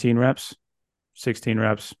 17 reps, 16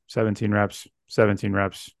 reps, 17 reps, 17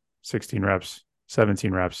 reps, 16 reps,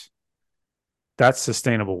 17 reps, that's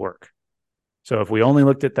sustainable work. So if we only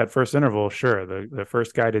looked at that first interval, sure, the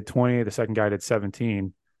first guy did 20, the second guy did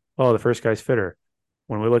 17. Oh, the first guy's fitter.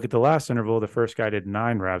 When we look at the last interval, the first guy did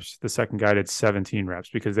 9 reps, the second guy did 17 reps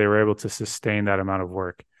because they were able to sustain that amount of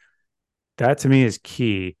work. That to me is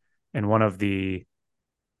key. And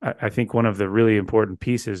I think one of the really important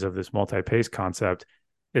pieces of this multi-pace concept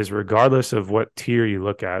is, regardless of what tier you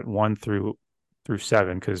look at, 1 through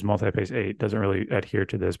 7, because multi-pace 8 doesn't really adhere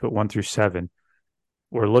to this, but 1 through 7,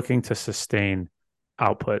 we're looking to sustain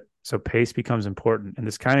output. So pace becomes important. And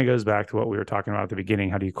this kind of goes back to what we were talking about at the beginning.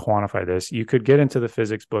 How do you quantify this? You could get into the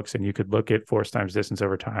physics books and you could look at force times distance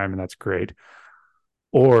over time, and that's great.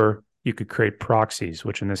 Or you could create proxies,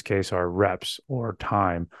 which in this case are reps or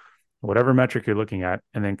time, whatever metric you're looking at,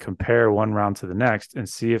 and then compare one round to the next and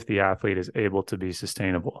see if the athlete is able to be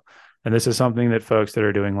sustainable. And this is something that folks that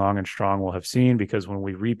are doing long and strong will have seen, because when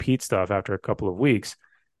we repeat stuff after a couple of weeks,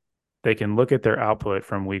 they can look at their output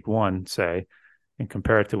from week 1, say, and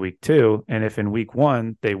compare it to week 2. And if in week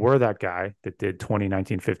 1, they were that guy that did 20,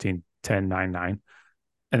 19, 15, 10, 9, 9,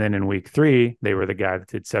 and then in week 3, they were the guy that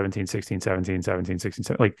did 17, 16, 17, 17, 16,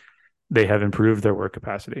 17, like, they have improved their work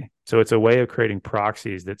capacity. So it's a way of creating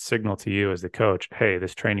proxies that signal to you as the coach, hey,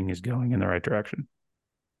 this training is going in the right direction.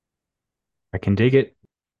 I can dig it.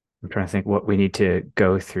 I'm trying to think what we need to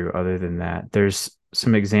go through other than that. There's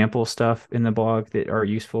some example stuff in the blog that are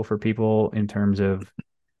useful for people in terms of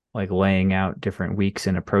like laying out different weeks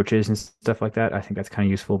and approaches and stuff like that. I think that's kind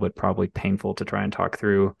of useful, but probably painful to try and talk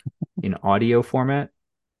through in audio format.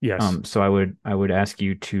 Yes. So I would ask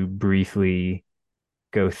you to briefly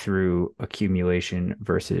go through accumulation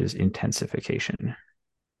versus intensification.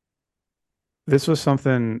 This was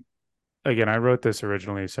something, again, I wrote this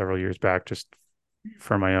originally several years back just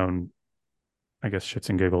for my own, I guess, shits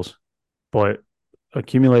and giggles. But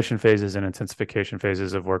accumulation phases and intensification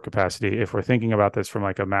phases of work capacity, if we're thinking about this from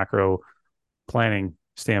like a macro planning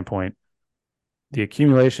standpoint, the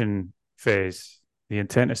accumulation phase, the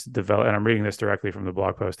intent is to develop, and I'm reading this directly from the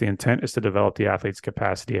blog post, the intent is to develop the athlete's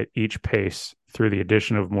capacity at each pace through the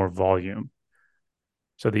addition of more volume.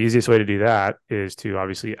 So the easiest way to do that is to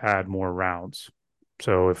obviously add more rounds.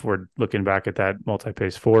 So if we're looking back at that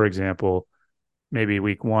multi-pace 4 example, maybe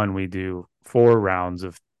week 1 we do 4 rounds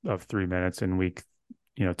of 3 minutes, and week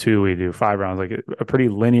 2 we do 5 rounds, like a pretty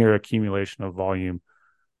linear accumulation of volume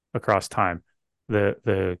across time.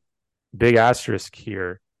 The big asterisk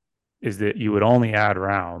here is that you would only add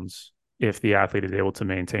rounds if the athlete is able to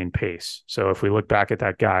maintain pace. So if we look back at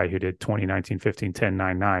that guy who did 20, 19, 15, 10,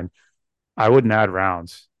 9, 9, I wouldn't add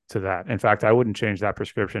rounds to that. In fact, I wouldn't change that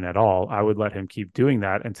prescription at all. I would let him keep doing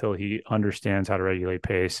that until he understands how to regulate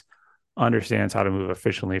pace, understands how to move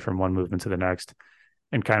efficiently from one movement to the next,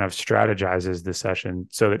 and kind of strategizes the session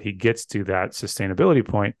so that he gets to that sustainability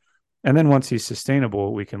point. And then once he's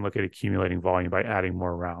sustainable, we can look at accumulating volume by adding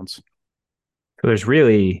more rounds. So there's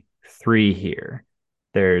really three here.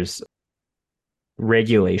 There's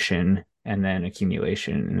regulation and then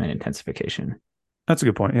accumulation and then intensification. That's a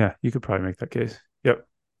good point. Yeah, you could probably make that case. Yep.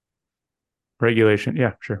 Regulation.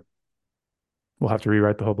 Yeah, sure. We'll have to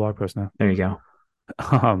rewrite the whole blog post now. There you go.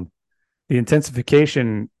 The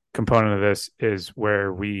intensification component of this is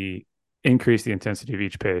where we increase the intensity of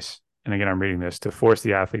each pace. And again, I'm reading this to force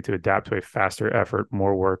the athlete to adapt to a faster effort,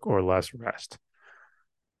 more work, or less rest.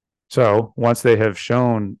 So once they have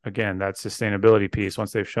shown, again, that sustainability piece,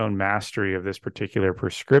 once they've shown mastery of this particular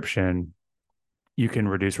prescription, you can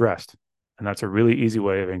reduce rest. And that's a really easy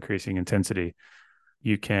way of increasing intensity.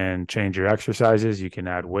 You can change your exercises, you can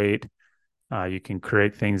add weight, you can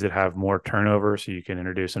create things that have more turnover. So you can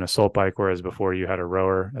introduce an assault bike, whereas before you had a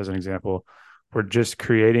rower, as an example. We're just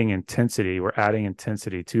creating intensity. We're adding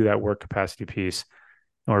intensity to that work capacity piece.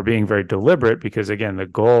 And we're being very deliberate because, again, the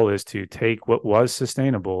goal is to take what was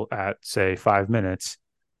sustainable at, say, 5 minutes,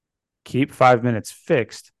 keep 5 minutes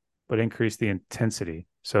fixed, but increase the intensity.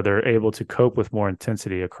 So they're able to cope with more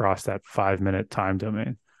intensity across that 5-minute time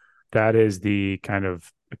domain. That is the kind of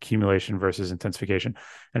accumulation versus intensification.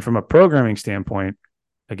 And from a programming standpoint,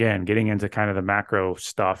 again, getting into kind of the macro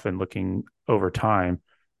stuff and looking over time,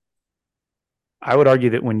 I would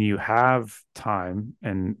argue that when you have time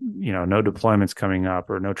and, no deployments coming up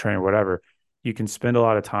or no training or whatever, you can spend a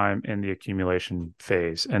lot of time in the accumulation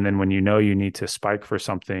phase. And then when you need to spike for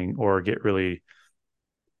something or get really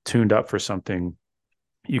tuned up for something,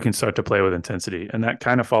 you can start to play with intensity. And that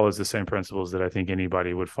kind of follows the same principles that I think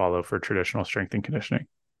anybody would follow for traditional strength and conditioning.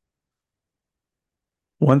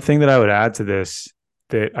 One thing that I would add to this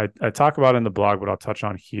that I talk about in the blog, but I'll touch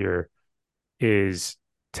on here, is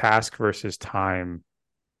task versus time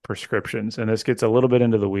prescriptions. And this gets a little bit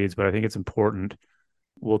into the weeds, but I think it's important.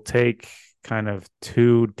 We'll take kind of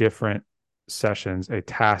two different sessions, a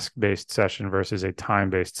task-based session versus a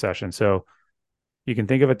time-based session. So you can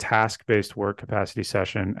think of a task-based work capacity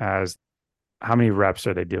session as how many reps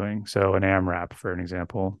are they doing? So an AMRAP, for an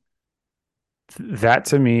example. That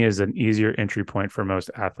to me is an easier entry point for most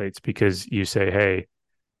athletes because you say, hey,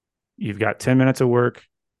 you've got 10 minutes of work,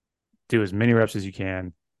 do as many reps as you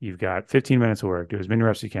can. You've got 15 minutes of work, do as many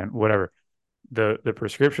reps as you can, whatever. The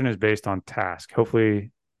prescription is based on task.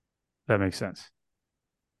 Hopefully that makes sense.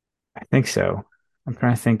 I think so. I'm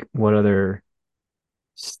trying to think what other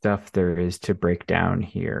stuff there is to break down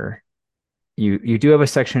here. You do have a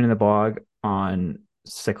section in the blog on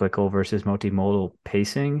cyclical versus multimodal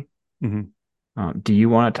pacing. Mm-hmm. Do you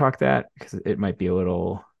want to talk that? Because it might be a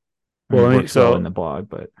little so in the blog,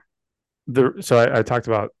 but I talked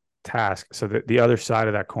about task. So the other side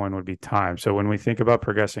of that coin would be time. So when we think about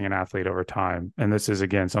progressing an athlete over time, and this is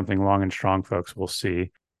again something long and strong folks will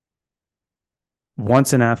see,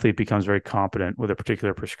 once an athlete becomes very competent with a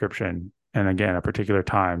particular prescription, and again, a particular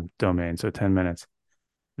time domain, so 10 minutes,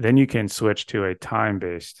 then you can switch to a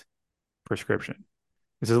time-based prescription.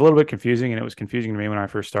 This is a little bit confusing, and it was confusing to me when I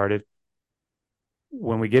first started.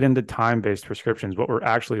 When we get into time-based prescriptions, what we're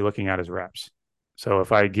actually looking at is reps. So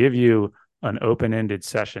if I give you an open-ended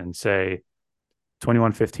session, say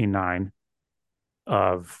 21, 15, 9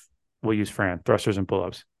 of, we'll use Fran, thrusters and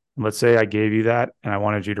pull-ups. Let's say I gave you that and I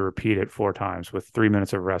wanted you to repeat it 4 times with 3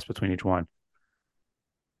 minutes of rest between each one.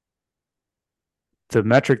 The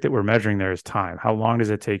metric that we're measuring there is time. How long does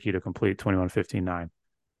it take you to complete 21:15:9?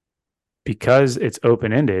 Because it's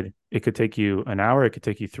open-ended, it could take you an hour, it could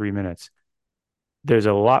take you 3 minutes. There's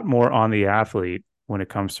a lot more on the athlete when it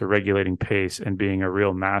comes to regulating pace and being a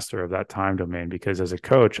real master of that time domain. Because as a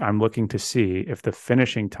coach, I'm looking to see if the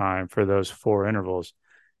finishing time for those 4 intervals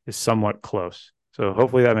is somewhat close. So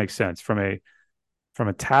hopefully that makes sense. From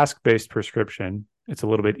a task-based prescription, it's a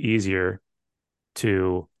little bit easier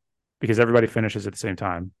to, because everybody finishes at the same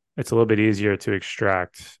time. It's a little bit easier to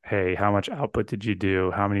extract, hey, how much output did you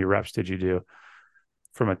do? How many reps did you do?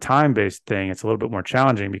 From a time-based thing, it's a little bit more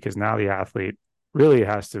challenging because now the athlete really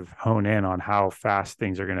has to hone in on how fast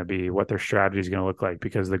things are going to be, what their strategy is going to look like,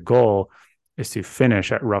 because the goal is to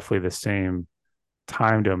finish at roughly the same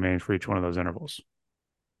time domain for each one of those intervals.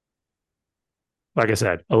 Like I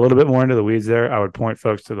said, a little bit more into the weeds there. I would point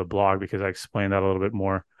folks to the blog because I explained that a little bit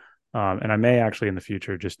more. And I may actually in the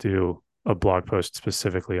future just do a blog post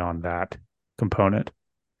specifically on that component.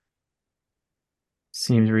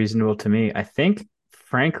 Seems reasonable to me. I think,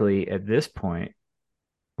 frankly, at this point,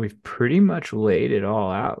 we've pretty much laid it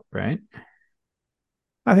all out, right?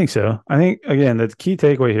 I think so. I think, again, the key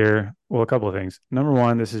takeaway here, well, a couple of things. Number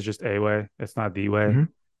one, this is just a way. It's not the way.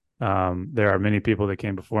 There are many people that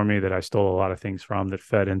came before me that I stole a lot of things from that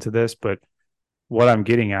fed into this. But what I'm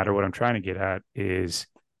getting at, or what I'm trying to get at, is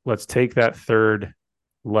let's take that third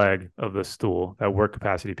leg of the stool, that work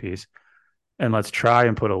capacity piece, and let's try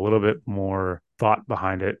and put a little bit more thought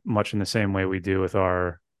behind it, much in the same way we do with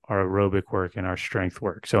our aerobic work and our strength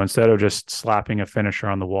work. So instead of just slapping a finisher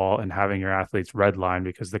on the wall and having your athletes redline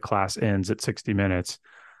because the class ends at 60 minutes,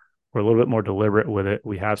 we're a little bit more deliberate with it.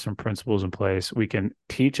 We have some principles in place. We can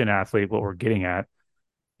teach an athlete what we're getting at,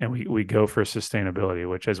 and we go for sustainability,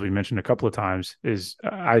 which, as we mentioned a couple of times, is,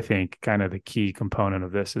 I think, kind of the key component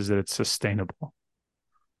of this, is that it's sustainable.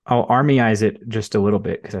 I'll armyize it just a little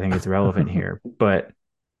bit because I think it's relevant here. But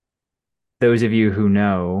those of you who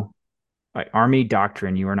know, like Army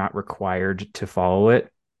doctrine, you are not required to follow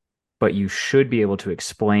it, but you should be able to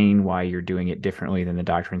explain why you're doing it differently than the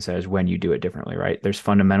doctrine says when you do it differently, right? There's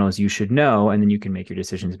fundamentals you should know, and then you can make your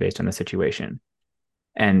decisions based on the situation.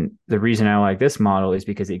 And the reason I like this model is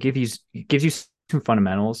because it gives you some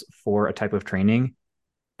fundamentals for a type of training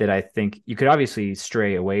that I think you could obviously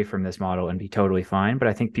stray away from this model and be totally fine. But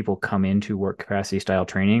I think people come into work capacity style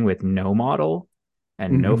training with no model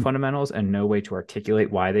and no fundamentals and no way to articulate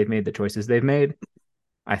why they've made the choices they've made.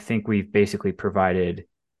 I think we've basically provided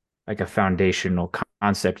like a foundational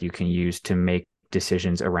concept you can use to make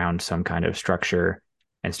decisions around some kind of structure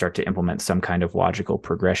and start to implement some kind of logical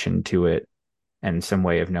progression to it, and some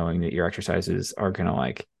way of knowing that your exercises are going to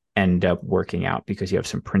like end up working out because you have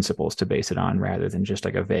some principles to base it on, rather than just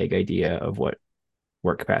like a vague idea of what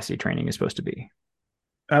work capacity training is supposed to be.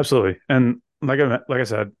 Absolutely. And like I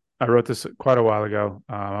said, I wrote this quite a while ago.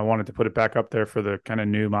 I wanted to put it back up there for the kind of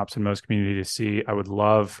new Mops and Mo's community to see. I would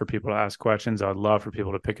love for people to ask questions. I would love for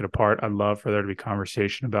people to pick it apart. I'd love for there to be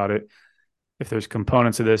conversation about it. If there's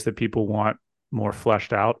components of this that people want more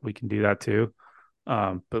fleshed out, we can do that too.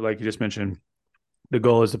 But like you just mentioned, the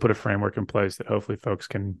goal is to put a framework in place that hopefully folks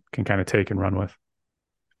can kind of take and run with.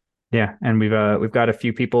 Yeah, and we've got a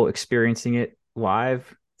few people experiencing it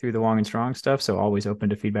live through the Long and Strong stuff, so always open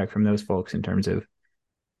to feedback from those folks in terms of,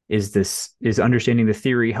 is understanding the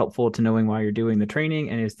theory helpful to knowing why you're doing the training,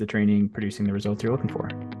 and is the training producing the results you're looking for?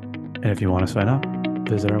 And if you want to sign up,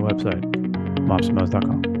 visit our website,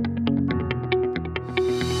 mopsandmos.com.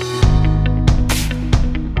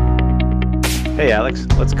 Hey, Alex,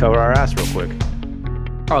 let's cover our ass real quick.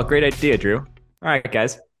 Oh, great idea, Drew. All right,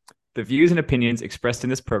 guys. The views and opinions expressed in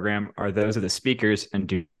this program are those of the speakers and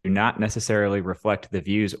do not necessarily reflect the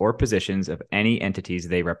views or positions of any entities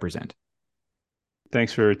they represent.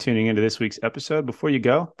 Thanks for tuning into this week's episode. Before you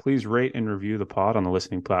go, please rate and review the pod on the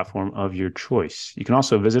listening platform of your choice. You can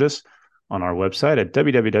also visit us on our website at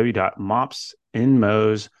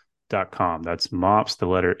www.mopsinmos.com. That's mops, the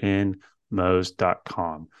letter N,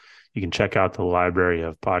 mos.com. You can check out the library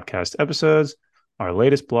of podcast episodes, our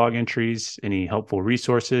latest blog entries, any helpful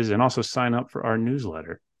resources, and also sign up for our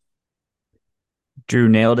newsletter. Drew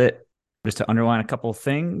nailed it. Just to underline a couple of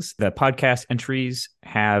things, the podcast entries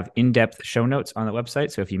have in-depth show notes on the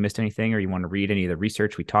website. So if you missed anything or you want to read any of the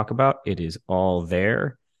research we talk about, it is all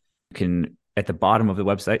there. You can, at the bottom of the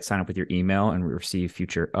website, sign up with your email and receive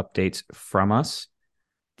future updates from us.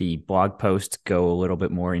 The blog posts go a little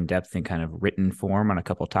bit more in depth in kind of written form on a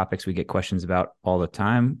couple of topics we get questions about all the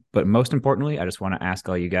time. But most importantly, I just want to ask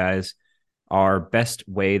all you guys, our best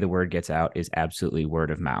way the word gets out is absolutely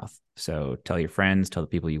word of mouth. So tell your friends, tell the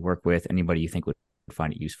people you work with, anybody you think would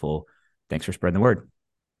find it useful. Thanks for spreading the word.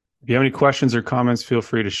 If you have any questions or comments, feel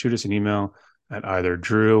free to shoot us an email at either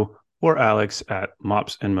Drew or Alex at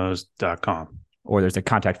mopsandmos.com. Or there's a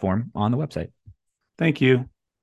contact form on the website. Thank you.